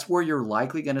fix. That's where you're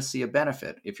likely going to see a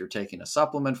benefit. If you're taking a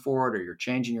supplement for it, or you're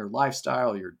changing your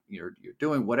lifestyle, you're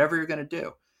doing whatever you're going to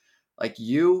do. Like,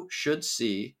 you should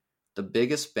see the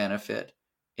biggest benefit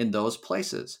in those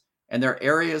places. And there are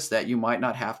areas that you might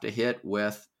not have to hit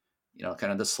with,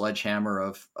 kind of the sledgehammer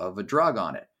of a drug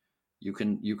on it. You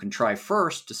can try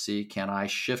first to see, can I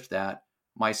shift that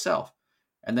myself?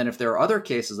 And then if there are other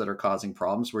cases that are causing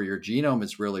problems where your genome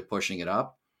is really pushing it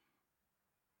up,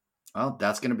 well,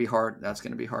 that's going to be hard. That's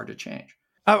going to be hard to change.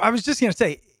 I was just going to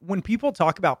say, when people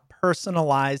talk about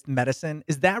personalized medicine,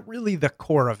 is that really the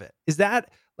core of it? Is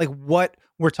that like what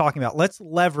we're talking about? Let's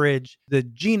leverage the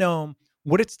genome,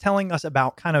 what it's telling us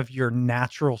about kind of your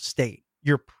natural state,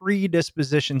 your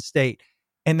predisposition state,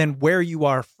 and then where you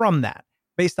are from that.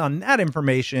 Based on that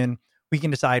information, we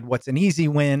can decide what's an easy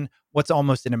win, what's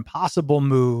almost an impossible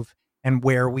move, and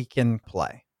where we can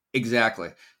play. Exactly.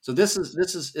 So this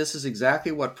is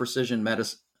exactly what precision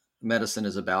medicine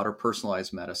is about, or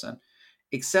personalized medicine,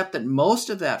 except that most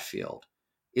of that field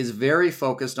is very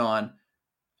focused on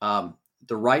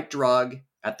the right drug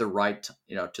at the right,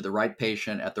 to the right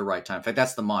patient at the right time. In fact,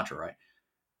 that's the mantra, right?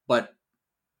 But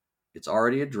it's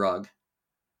already a drug,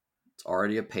 it's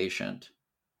already a patient,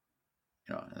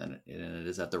 and it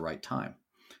is at the right time.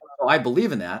 So I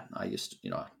believe in that. I used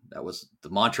to, that was the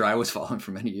mantra I was following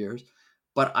for many years.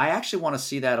 But I actually want to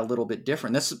see that a little bit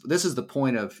different. This is the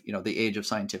point of, the Age of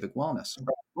Scientific Wellness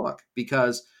book,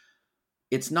 because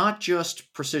it's not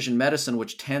just precision medicine,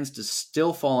 which tends to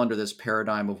still fall under this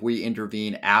paradigm of we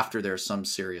intervene after there's some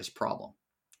serious problem,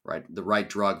 right? The right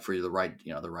drug for you, the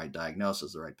right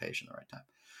diagnosis, the right patient, the right time.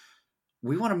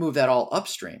 We want to move that all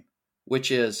upstream,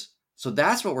 so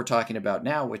that's what we're talking about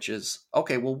now, which is,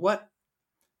 okay, well,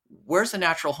 where's the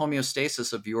natural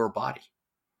homeostasis of your body?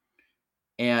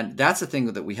 And that's the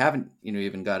thing that we haven't,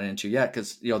 even gotten into yet,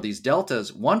 because, these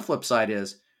deltas, one flip side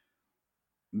is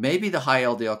maybe the high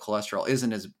LDL cholesterol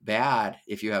isn't as bad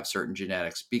if you have certain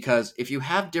genetics, because if you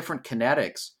have different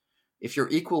kinetics, if your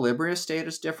equilibrium state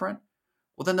is different,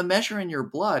 well, then the measure in your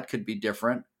blood could be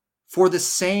different for the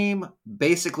same,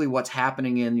 basically what's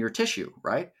happening in your tissue,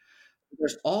 right?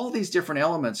 There's all these different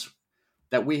elements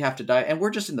that we have to dive, and we're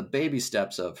just in the baby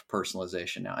steps of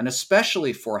personalization now, and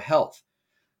especially for health.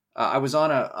 I was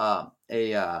on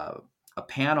a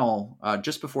panel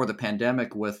just before the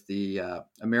pandemic with the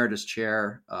emeritus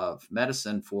chair of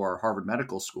medicine for Harvard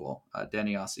Medical School,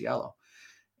 Denny Ausiello,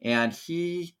 and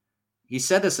he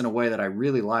said this in a way that I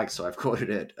really like, so I've quoted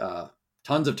it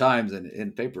tons of times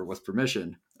in paper with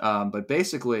permission. But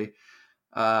basically,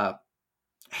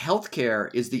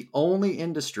 healthcare is the only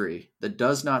industry that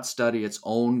does not study its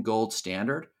own gold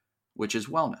standard, which is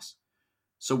wellness.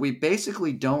 So we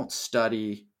basically don't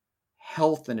study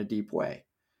health in a deep way.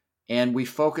 And we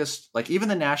focused, like even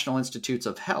the National Institutes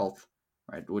of Health,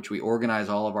 right, which we organize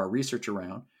all of our research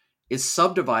around, is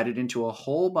subdivided into a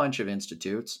whole bunch of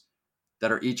institutes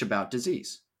that are each about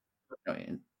disease.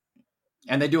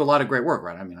 And they do a lot of great work,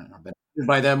 right? I mean, I've been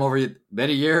by them over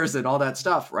many years and all that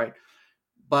stuff, right?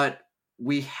 But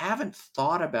we haven't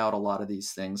thought about a lot of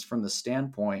these things from the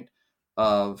standpoint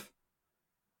of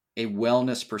a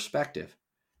wellness perspective.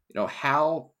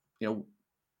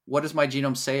 What does my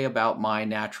genome say about my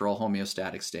natural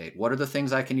homeostatic state? What are the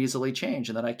things I can easily change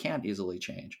and that I can't easily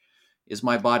change? Is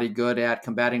my body good at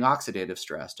combating oxidative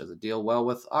stress? Does it deal well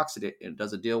with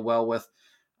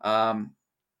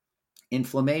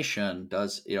inflammation?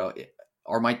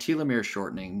 Are my telomeres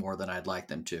shortening more than I'd like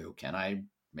them to? Can I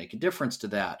make a difference to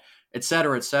that? Et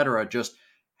cetera, et cetera. Just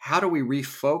how do we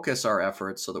refocus our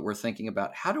efforts so that we're thinking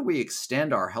about how do we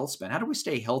extend our health span? How do we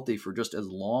stay healthy for just as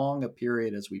long a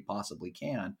period as we possibly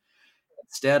can,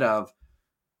 instead of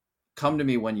come to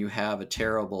me when you have a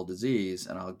terrible disease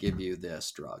and I'll give you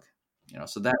this drug.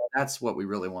 So that's what we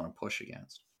really want to push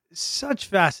against. Such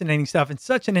fascinating stuff and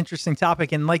such an interesting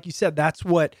topic. And like you said, that's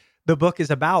what the book is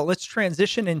about. Let's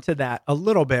transition into that a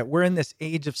little bit. We're in this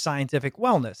age of scientific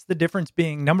wellness. The difference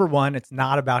being, number one, it's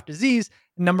not about disease.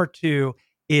 And number two,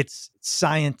 it's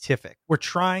scientific. We're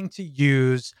trying to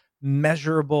use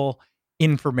measurable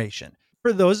information.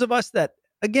 For those of us that,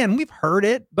 again, we've heard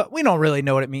it, but we don't really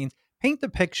know what it means, paint the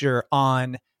picture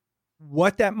on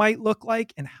what that might look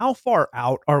like and how far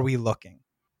out are we looking?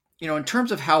 In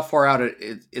terms of how far out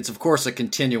it's of course a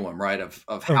continuum, right? Of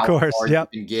how far you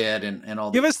can get and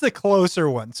all. Give us the closer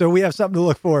one so we have something to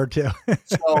look forward to.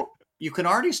 So you can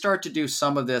already start to do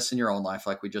some of this in your own life,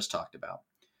 like we just talked about.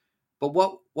 But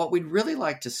what we'd really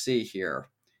like to see here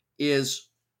is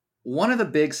one of the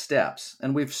big steps,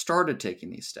 and we've started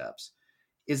taking these steps,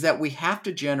 is that we have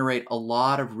to generate a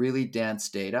lot of really dense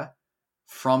data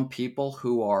from people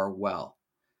who are well.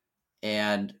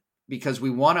 And because we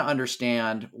want to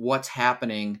understand what's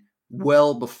happening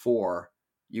well before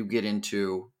you get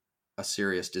into a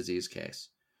serious disease case.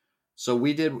 So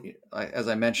we did, as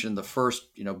I mentioned, the first,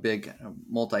 big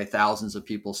multi-thousands of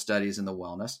people studies in the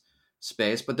wellness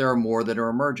space, but there are more that are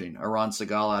emerging. Eran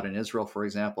Segal out in Israel, for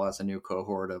example, has a new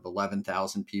cohort of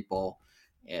 11,000 people,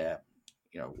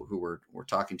 who we're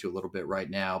talking to a little bit right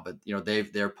now, but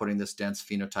they're putting this dense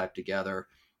phenotype together.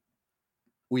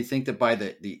 We think that by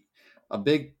a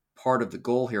big part of the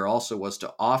goal here also was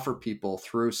to offer people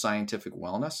through scientific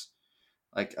wellness,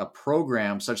 like a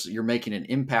program such that you're making an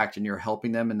impact and you're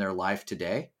helping them in their life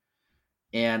today.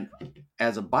 And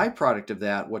as a byproduct of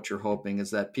that, what you're hoping is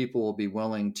that people will be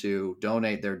willing to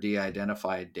donate their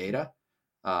de-identified data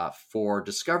for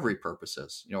discovery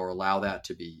purposes, or allow that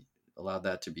to be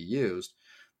used.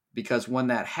 Because when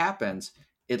that happens,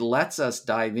 it lets us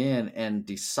dive in and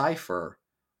decipher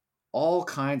all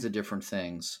kinds of different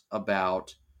things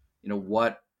about,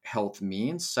 what health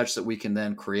means, such that we can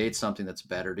then create something that's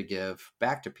better to give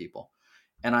back to people.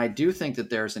 And I do think that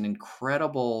there's an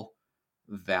incredible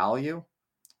value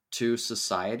to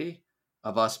society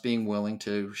of us being willing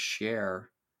to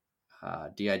share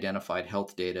de-identified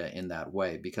health data in that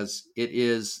way, because it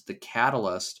is the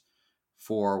catalyst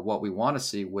for what we want to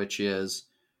see, which is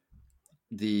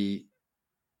the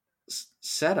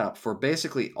setup for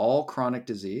basically all chronic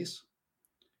disease.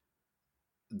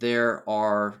 There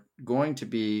are going to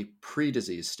be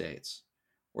pre-disease states,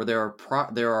 or there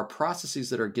are processes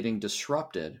that are getting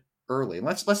disrupted early.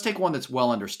 Let's take one that's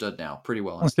well understood now, pretty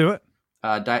well. Let's do it.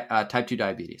 Type 2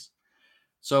 diabetes.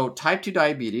 So type 2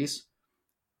 diabetes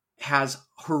has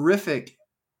horrific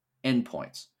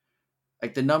endpoints.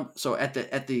 Like so at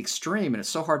the extreme, and it's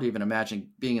so hard to even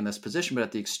imagine being in this position, but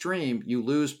at the extreme, you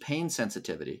lose pain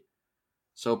sensitivity.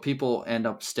 So people end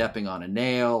up stepping on a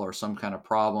nail or some kind of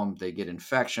problem. They get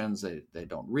infections they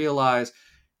don't realize.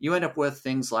 You end up with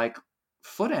things like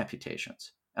foot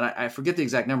amputations. And I forget the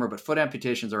exact number, but foot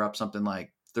amputations are up something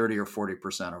like 30 or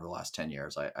 40% over the last 10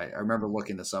 years. I remember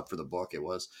looking this up for the book. It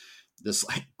was this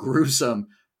like gruesome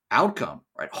outcome,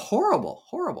 right? Horrible,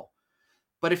 horrible.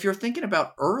 But if you're thinking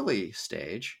about early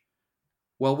stage,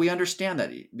 well, we understand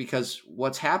that, because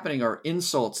what's happening are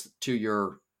insults to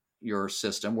your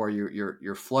system where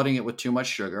you're flooding it with too much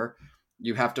sugar.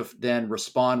 You have to then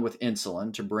respond with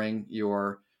insulin to bring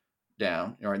your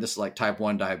down. And this is like type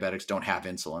 1 diabetics don't have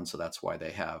insulin, so that's why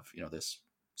they have, this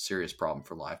serious problem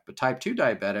for life. But type 2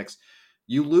 diabetics,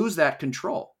 you lose that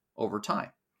control over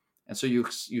time. And so you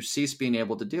cease being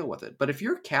able to deal with it. But if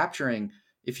you're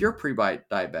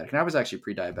pre-diabetic, and I was actually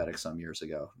pre-diabetic some years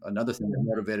ago, another thing that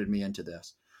motivated me into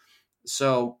this.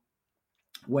 So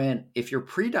if you're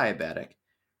pre-diabetic,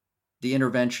 the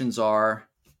interventions are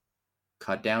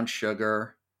cut down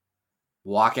sugar,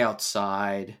 walk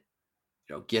outside,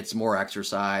 get some more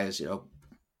exercise,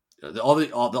 all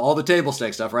the table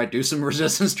stake stuff, right? Do some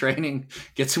resistance training,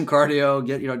 get some cardio,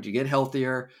 get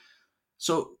healthier.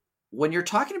 So when you're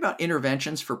talking about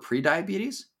interventions for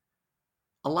prediabetes,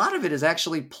 a lot of it is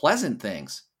actually pleasant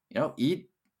things eat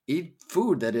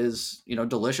food that is,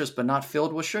 delicious but not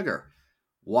filled with sugar.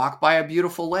 Walk by a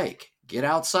beautiful lake. Get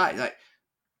outside. Like,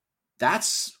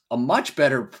 that's a much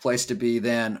better place to be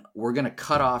than we're going to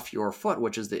cut off your foot,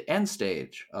 which is the end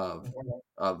stage of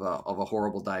a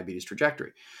horrible diabetes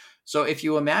trajectory. So if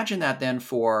you imagine that then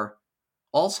for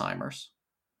Alzheimer's,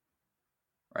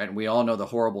 right? And we all know the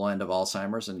horrible end of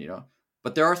Alzheimer's, and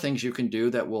but there are things you can do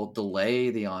that will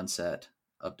delay the onset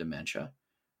of dementia,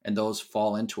 and those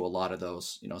fall into a lot of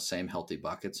those same healthy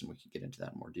buckets, and we can get into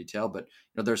that in more detail. But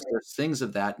there's things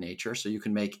of that nature, so you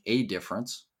can make a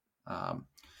difference.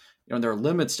 There are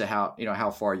limits to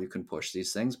how far you can push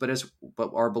these things, but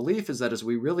our belief is that as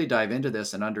we really dive into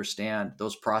this and understand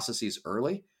those processes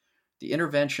early, the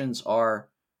interventions are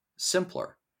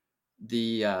simpler.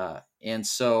 And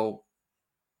so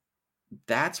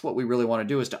that's what we really want to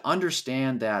do, is to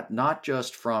understand that not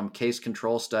just from case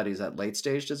control studies at late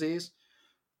stage disease,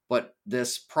 but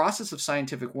this process of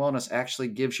scientific wellness actually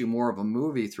gives you more of a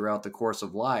movie throughout the course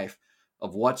of life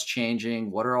of what's changing,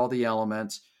 what are all the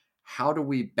elements, how do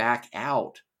we back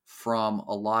out from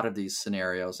a lot of these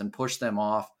scenarios and push them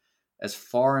off as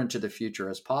far into the future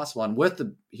as possible. And with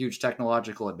the huge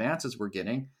technological advances we're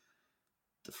getting,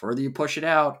 the further you push it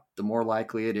out, the more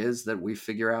likely it is that we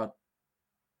figure out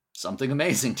something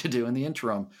amazing to do in the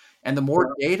interim. And the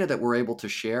more data that we're able to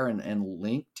share and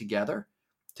link together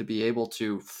to be able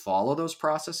to follow those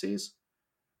processes,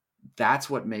 that's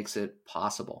what makes it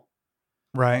possible.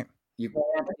 Right. You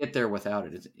can't get there without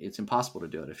it. It's impossible to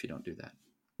do it if you don't do that.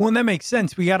 Well, and that makes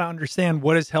sense. We got to understand,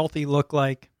 what does healthy look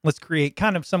like? Let's create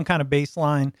some kind of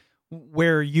baseline.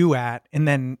 Where are you at? And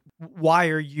then why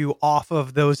are you off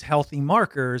of those healthy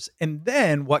markers? And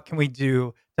then what can we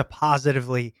do to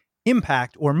positively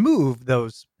impact or move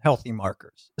those healthy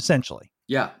markers, essentially?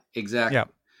 Yeah, exactly. Yep.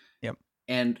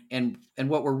 And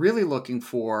what we're really looking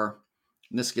for,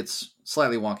 and this gets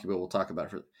slightly wonky, but we'll talk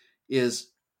about it,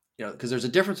 is, because there's a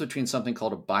difference between something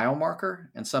called a biomarker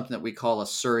and something that we call a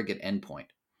surrogate endpoint.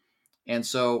 And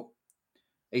so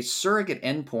a surrogate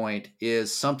endpoint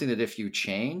is something that if you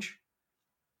change,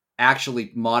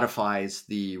 actually modifies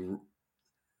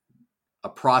a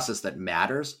process that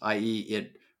matters, i.e.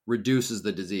 it reduces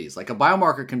the disease. Like a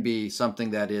biomarker can be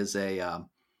something that is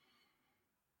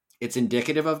it's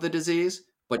indicative of the disease,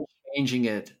 but changing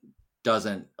it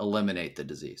doesn't eliminate the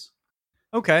disece.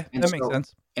 Okay, that makes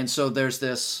sense. And so there's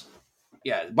this,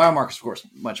 biomarkers, of course,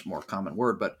 much more common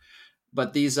word,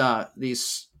 but these,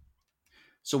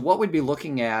 so what we'd be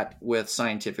looking at with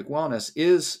scientific wellness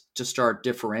is to start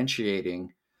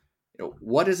differentiating,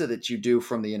 what is it that you do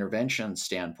from the intervention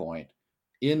standpoint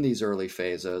in these early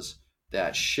phases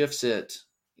that shifts it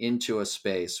into a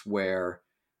space where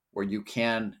you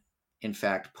can, in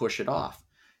fact, push it off.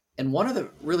 And one of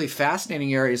the really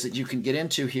fascinating areas that you can get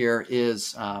into here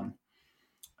is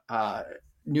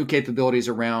new capabilities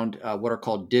around what are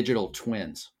called digital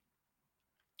twins.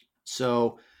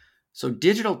 So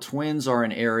digital twins are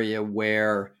an area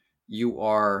where you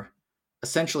are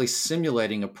essentially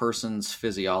simulating a person's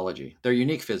physiology, their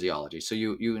unique physiology. So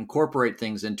you incorporate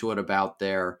things into it about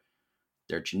their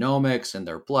genomics and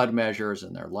their blood measures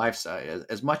and their lifestyle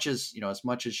as much as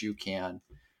you can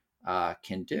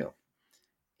do.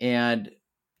 And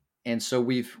so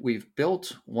we've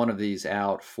built one of these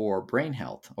out for brain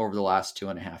health over the last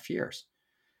 2.5 years.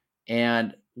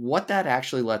 And what that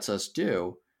actually lets us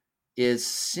do is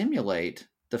simulate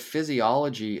the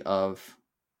physiology of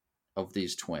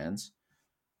these twins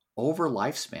over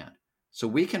lifespan. So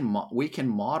we can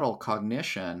model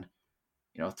cognition,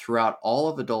 throughout all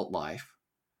of adult life,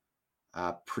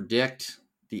 predict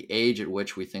the age at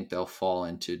which we think they'll fall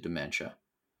into dementia.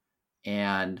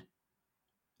 And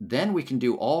then we can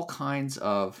do all kinds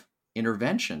of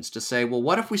interventions to say, well,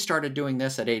 what if we started doing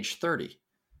this at age 30?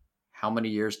 How many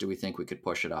years do we think we could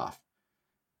push it off?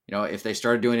 If they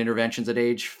started doing interventions at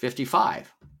age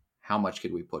 55, how much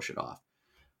could we push it off?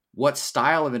 What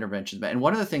style of interventions? And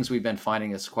one of the things we've been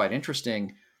finding is quite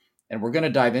interesting, and we're going to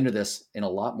dive into this in a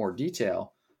lot more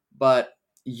detail, but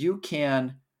you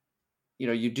can,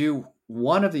 you do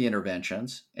one of the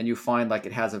interventions and you find like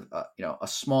it has a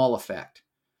small effect.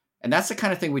 And that's the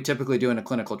kind of thing we typically do in a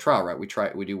clinical trial,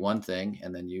 right? We do one thing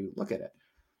and then you look at it.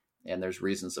 And there's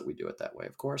reasons that we do it that way,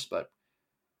 of course,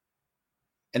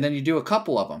 and then you do a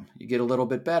couple of them, you get a little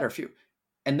bit better.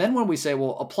 And then when we say,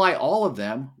 well, apply all of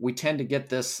them, we tend to get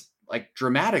this like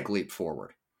dramatic leap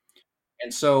forward.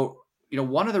 And so,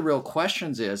 one of the real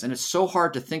questions is, and it's so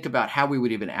hard to think about how we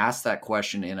would even ask that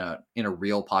question in a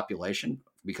real population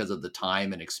because of the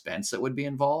time and expense that would be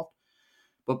involved.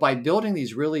 But by building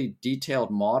these really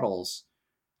detailed models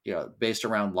based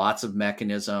around lots of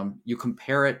mechanism. You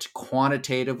compare it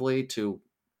quantitatively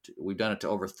we've done it to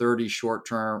over 30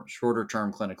 shorter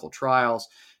term clinical trials.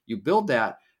 You build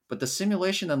that, but the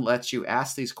simulation then lets you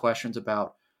ask these questions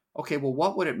about, okay, well,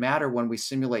 what would it matter when we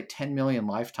simulate 10 million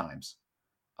lifetimes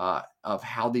of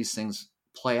how these things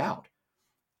play out?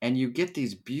 And you get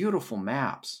these beautiful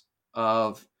maps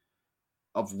of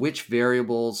which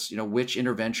variables, which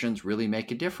interventions really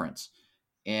make a difference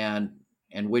and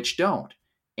which don't.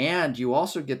 And you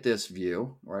also get this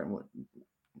view, right?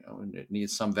 It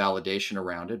needs some validation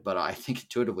around it, but I think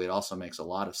intuitively it also makes a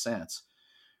lot of sense,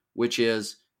 which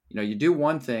is, you do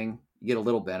one thing, you get a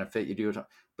little benefit, you do it.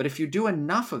 But if you do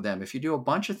enough of them, if you do a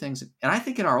bunch of things, and I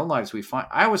think in our own lives,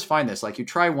 I always find this, like you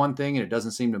try one thing and it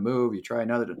doesn't seem to move, you try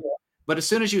another. But as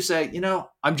soon as you say,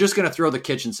 I'm just going to throw the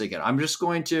kitchen sink in, I'm just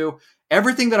going to,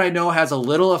 everything that I know has a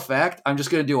little effect, I'm just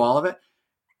going to do all of it.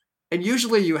 And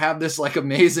usually you have this like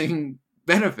amazing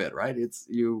benefit, right? It's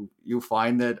you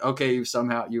find that, okay,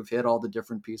 you've hit all the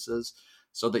different pieces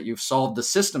so that you've solved the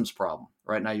systems problem.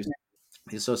 Right now, you're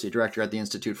the associate director at the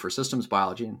Institute for Systems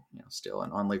Biology, and still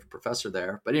an on-leave professor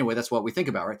there. But anyway, that's what we think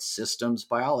about, right? Systems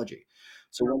biology.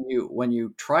 So when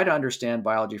you try to understand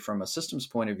biology from a systems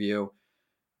point of view,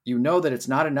 you know that it's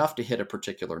not enough to hit a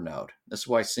particular node. That's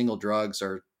why single drugs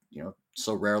are,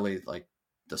 so rarely like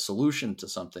the solution to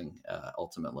something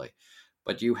ultimately.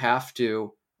 But you have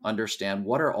to understand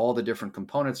what are all the different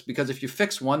components, because if you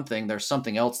fix one thing, there's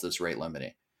something else that's rate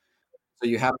limiting. So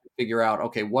you have to figure out,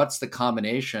 okay, what's the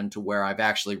combination to where I've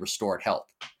actually restored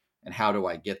health, and how do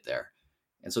I get there?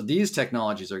 And so these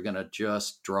technologies are going to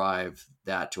just drive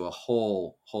that to a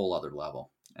whole other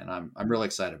level. And I'm really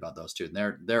excited about those two. And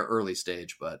they're early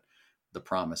stage, but the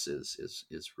promise is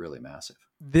really massive.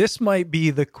 This might be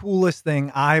the coolest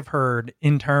thing I've heard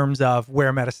in terms of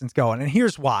where medicine's going. And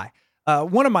here's why.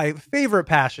 One of my favorite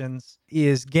passions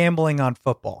is gambling on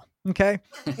football. Okay.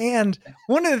 And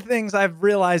one of the things I've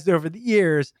realized over the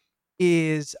years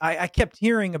is I kept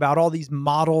hearing about all these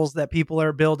models that people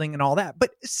are building and all that,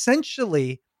 but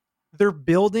essentially they're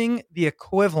building the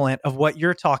equivalent of what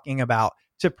you're talking about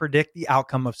to predict the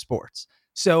outcome of sports.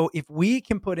 So if we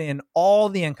can put in all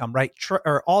the income, right,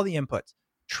 or all the inputs,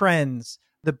 trends,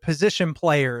 the position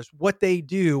players, what they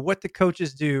do, what the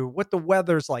coaches do, what the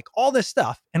weather's like, all this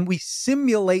stuff, and we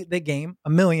simulate the game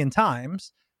 1,000,000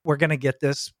 times, we're going to get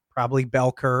this probably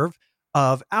bell curve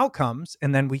of outcomes,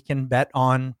 and then we can bet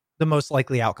on the most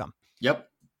likely outcome. Yep.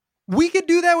 We could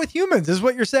do that with humans, is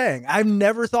what you're saying. I've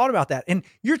never thought about that. And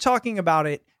you're talking about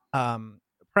it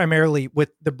primarily with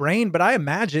the brain, but I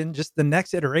imagine just the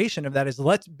next iteration of that is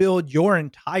let's build your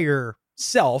entire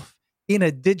self in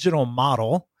a digital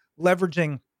model,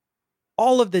 leveraging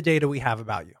all of the data we have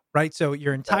about you, right? So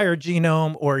your entire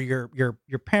genome, or your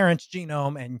parents'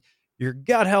 genome, and your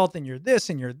gut health, and your this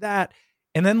and your that.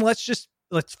 And then let's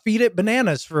feed it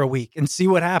bananas for a week and see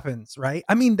what happens, right?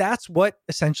 I mean, that's what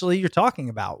essentially you're talking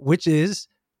about, which is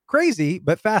crazy,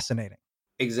 but fascinating.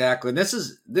 Exactly. This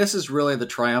is really the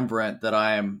triumvirate that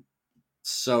I am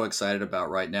so excited about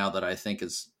right now, that I think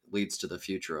leads to the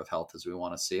future of health as we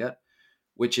want to see it,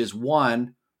 which is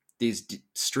one, these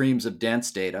streams of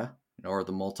dense data, or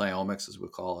the multi-omics as we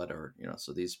call it, or,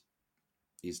 so these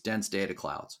dense data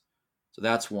clouds. So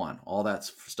that's one, all that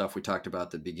stuff we talked about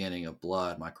at the beginning of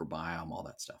blood, microbiome, all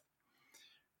that stuff.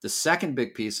 The second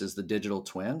big piece is the digital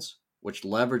twins, which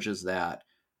leverages that.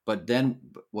 But then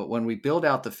when we build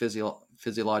out the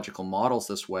physiological models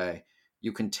this way,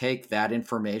 you can take that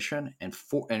information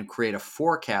and create a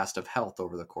forecast of health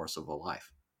over the course of a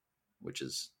life, which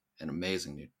is an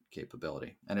amazing new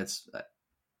capability. And it's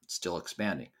still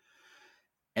expanding.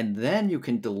 And then you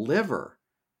can deliver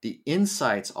the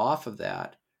insights off of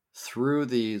that through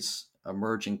these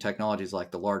emerging technologies like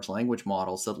the large language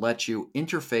models that let you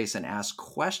interface and ask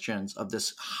questions of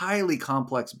this highly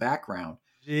complex background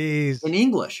in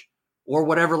English or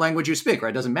whatever language you speak, right?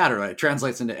 It doesn't matter, right? It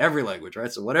translates into every language,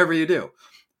 right? So whatever you do,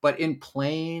 but in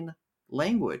plain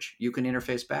language, you can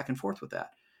interface back and forth with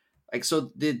that. Like,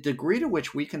 so the degree to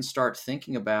which we can start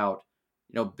thinking about,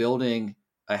 building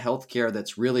a healthcare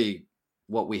that's really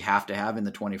what we have to have in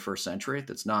the 21st century,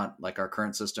 that's not like our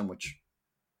current system, which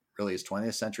really is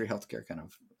 20th century healthcare, kind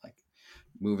of like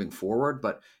moving forward.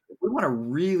 But if we want to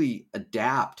really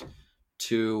adapt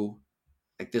to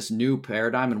like this new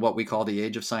paradigm and what we call the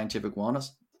age of scientific wellness,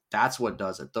 that's what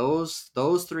does it.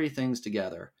 Those three things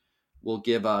together will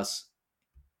give us,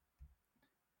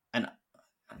 and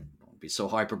I don't want to be so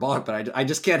hyperbolic, but I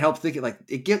just can't help thinking like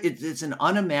it's an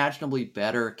unimaginably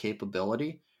better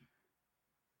capability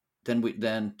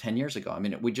than 10 years ago. I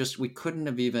mean, we couldn't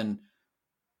have even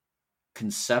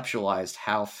conceptualized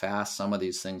how fast some of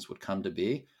these things would come to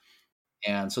be.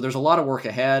 And so there's a lot of work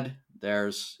ahead.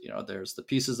 There's the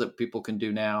pieces that people can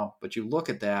do now, but you look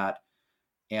at that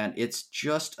and it's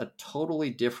just a totally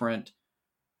different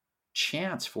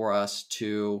chance for us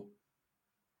to,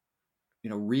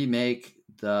 remake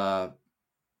the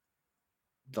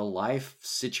life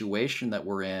situation that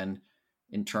we're in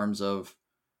terms of,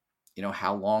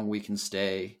 how long we can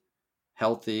stay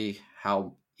healthy,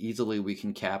 how easily we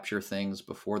can capture things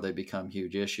before they become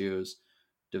huge issues,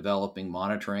 developing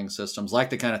monitoring systems like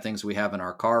the kind of things we have in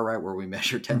our car, right, where we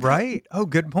measure 10. Right. Oh,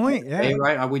 good point. Yeah. Hey,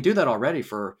 right. We do that already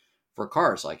for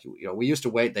cars. Like, we used to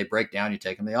wait, they break down, you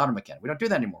take them to the auto mechanic. We don't do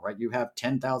that anymore, right? You have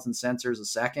 10,000 sensors a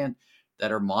second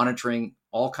that are monitoring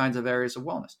all kinds of areas of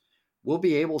wellness. We'll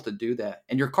be able to do that.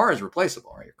 And your car is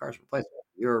replaceable, right? Your car is replaceable.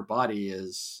 Your body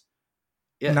is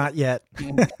not yet.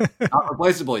 Not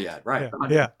replaceable yet, right?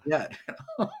 Yeah. Yet.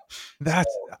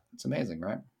 It's amazing,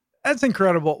 right? That's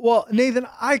incredible. Well, Nathan,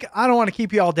 I don't want to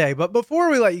keep you all day, but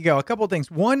before we let you go, a couple of things.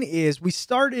 One is we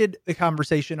started the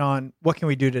conversation on what can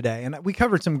we do today, and we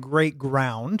covered some great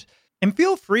ground. And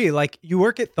feel free, like, you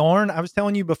work at Thorne. I was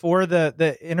telling you before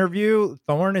the interview,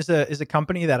 Thorne is a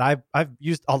company that I've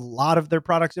used a lot of their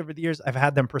products over the years. I've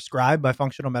had them prescribed by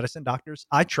functional medicine doctors.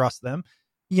 I trust them.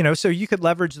 So you could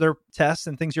leverage their tests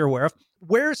and things you're aware of.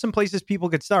 Where are some places people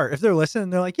could start? If they're listening,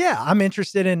 they're like, yeah, I'm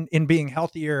interested in being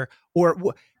healthier. Or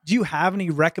do you have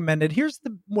any recommended, here's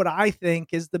what I think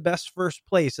is the best first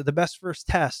place or the best first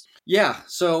test? Yeah.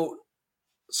 So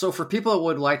for people that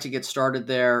would like to get started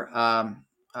there,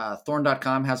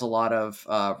 Thorne.com has a lot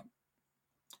of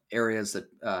areas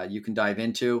that you can dive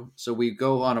into. So we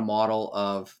go on a model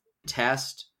of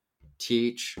test,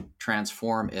 teach,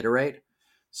 transform, iterate.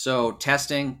 So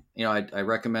testing, I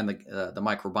recommend the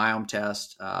microbiome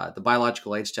test. The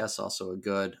biological age test is also a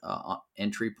good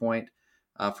entry point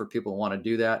for people who want to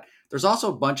do that. There's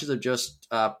also bunches of just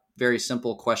very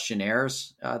simple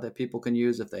questionnaires that people can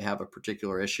use if they have a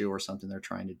particular issue or something they're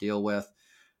trying to deal with.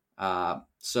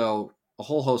 So a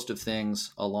whole host of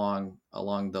things along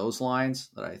those lines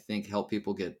that I think help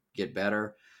people get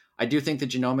better. I do think the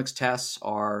genomics tests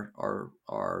are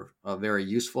very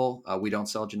useful. We don't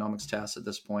sell genomics tests at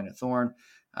this point at Thorne,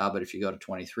 but if you go to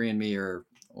 23andMe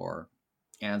or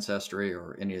Ancestry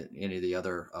or any of the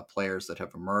other players that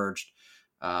have emerged,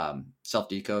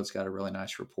 Self-Decode's got a really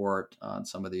nice report on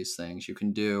some of these things. You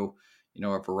can do,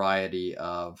 a variety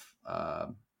of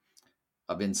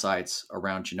insights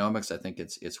around genomics. I think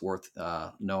it's worth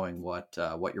knowing what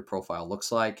your profile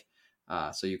looks like,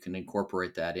 so you can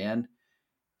incorporate that in.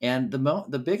 And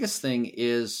the biggest thing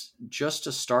is just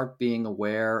to start being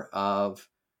aware of,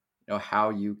 how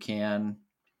you can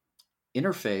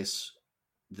interface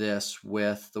this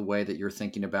with the way that you're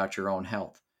thinking about your own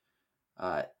health.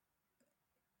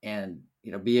 And,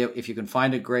 if you can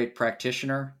find a great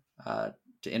practitioner to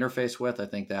interface with, I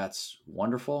think that's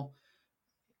wonderful.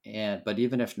 But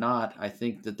even if not, I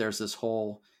think that there's this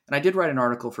whole, and I did write an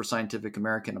article for Scientific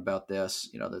American about this,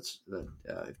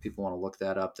 if people want to look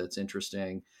that up, that's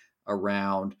interesting,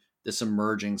 around this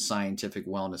emerging scientific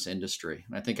wellness industry.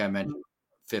 And I think I mentioned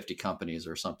 50 companies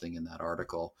or something in that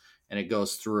article, and it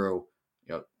goes through,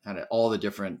 kind of all the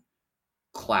different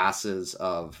classes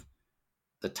of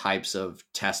the types of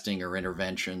testing or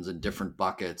interventions and different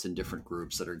buckets and different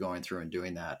groups that are going through and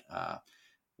doing that,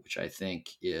 which I think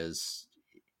it's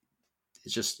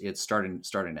starting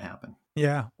to happen.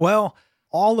 Yeah. Well,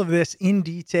 all of this in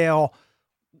detail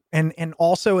and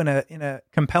also in a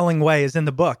compelling way is in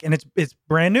the book, and it's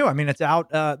brand new. I mean, it's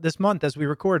out this month as we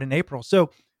record in April. So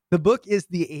the book is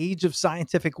The Age of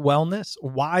Scientific Wellness: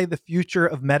 Why the Future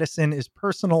of Medicine is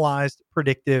Personalized,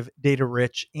 Predictive,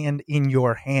 Data-Rich, and in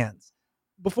Your Hands.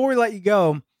 Before we let you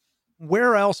go,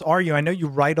 where else are you? I know you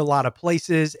write a lot of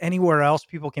places. Anywhere else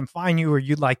people can find you or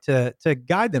you'd like to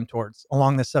guide them towards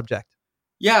along this subject?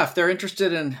 Yeah, if they're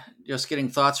interested in just getting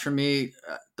thoughts from me,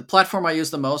 the platform I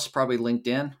use the most is probably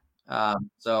LinkedIn.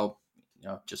 So,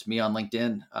 just me on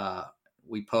LinkedIn.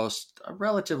 We post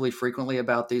relatively frequently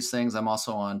about these things. I'm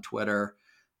also on Twitter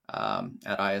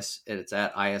it's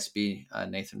at ISB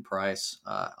Nathan Price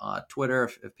on Twitter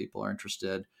if people are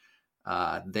interested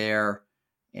there.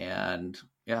 And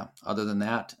yeah, other than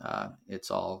that,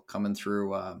 it's all coming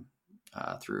through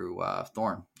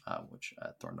Thorne, which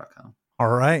at Thorne.com. All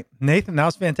right, Nathan, that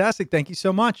was fantastic. Thank you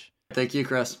so much. Thank you,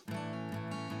 Chris.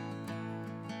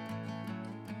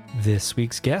 This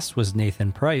week's guest was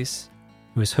Nathan Price.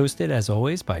 It was hosted, as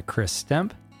always, by Chris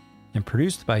Stemp and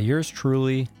produced by yours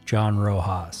truly, John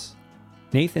Rojas.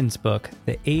 Nathan's book,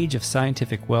 The Age of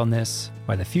Scientific Wellness: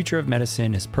 Why the Future of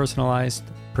Medicine is Personalized,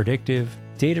 Predictive,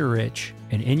 Data-Rich,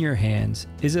 and in your hands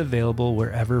is available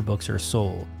wherever books are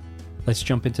sold. Let's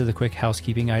jump into the quick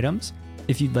housekeeping items.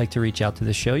 If you'd like to reach out to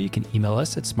the show, you can email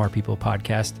us at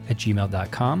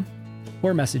smartpeoplepodcast@gmail.com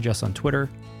or message us on Twitter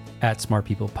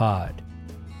 @smartpeoplepod.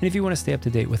 And if you want to stay up to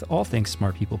date with all things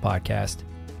Smart People Podcast,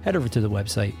 head over to the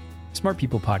website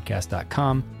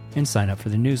smartpeoplepodcast.com and sign up for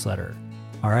the newsletter.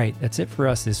 All right, that's it for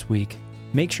us this week.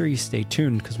 Make sure you stay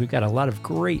tuned because we've got a lot of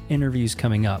great interviews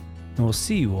coming up, and we'll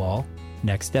see you all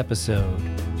next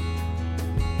episode.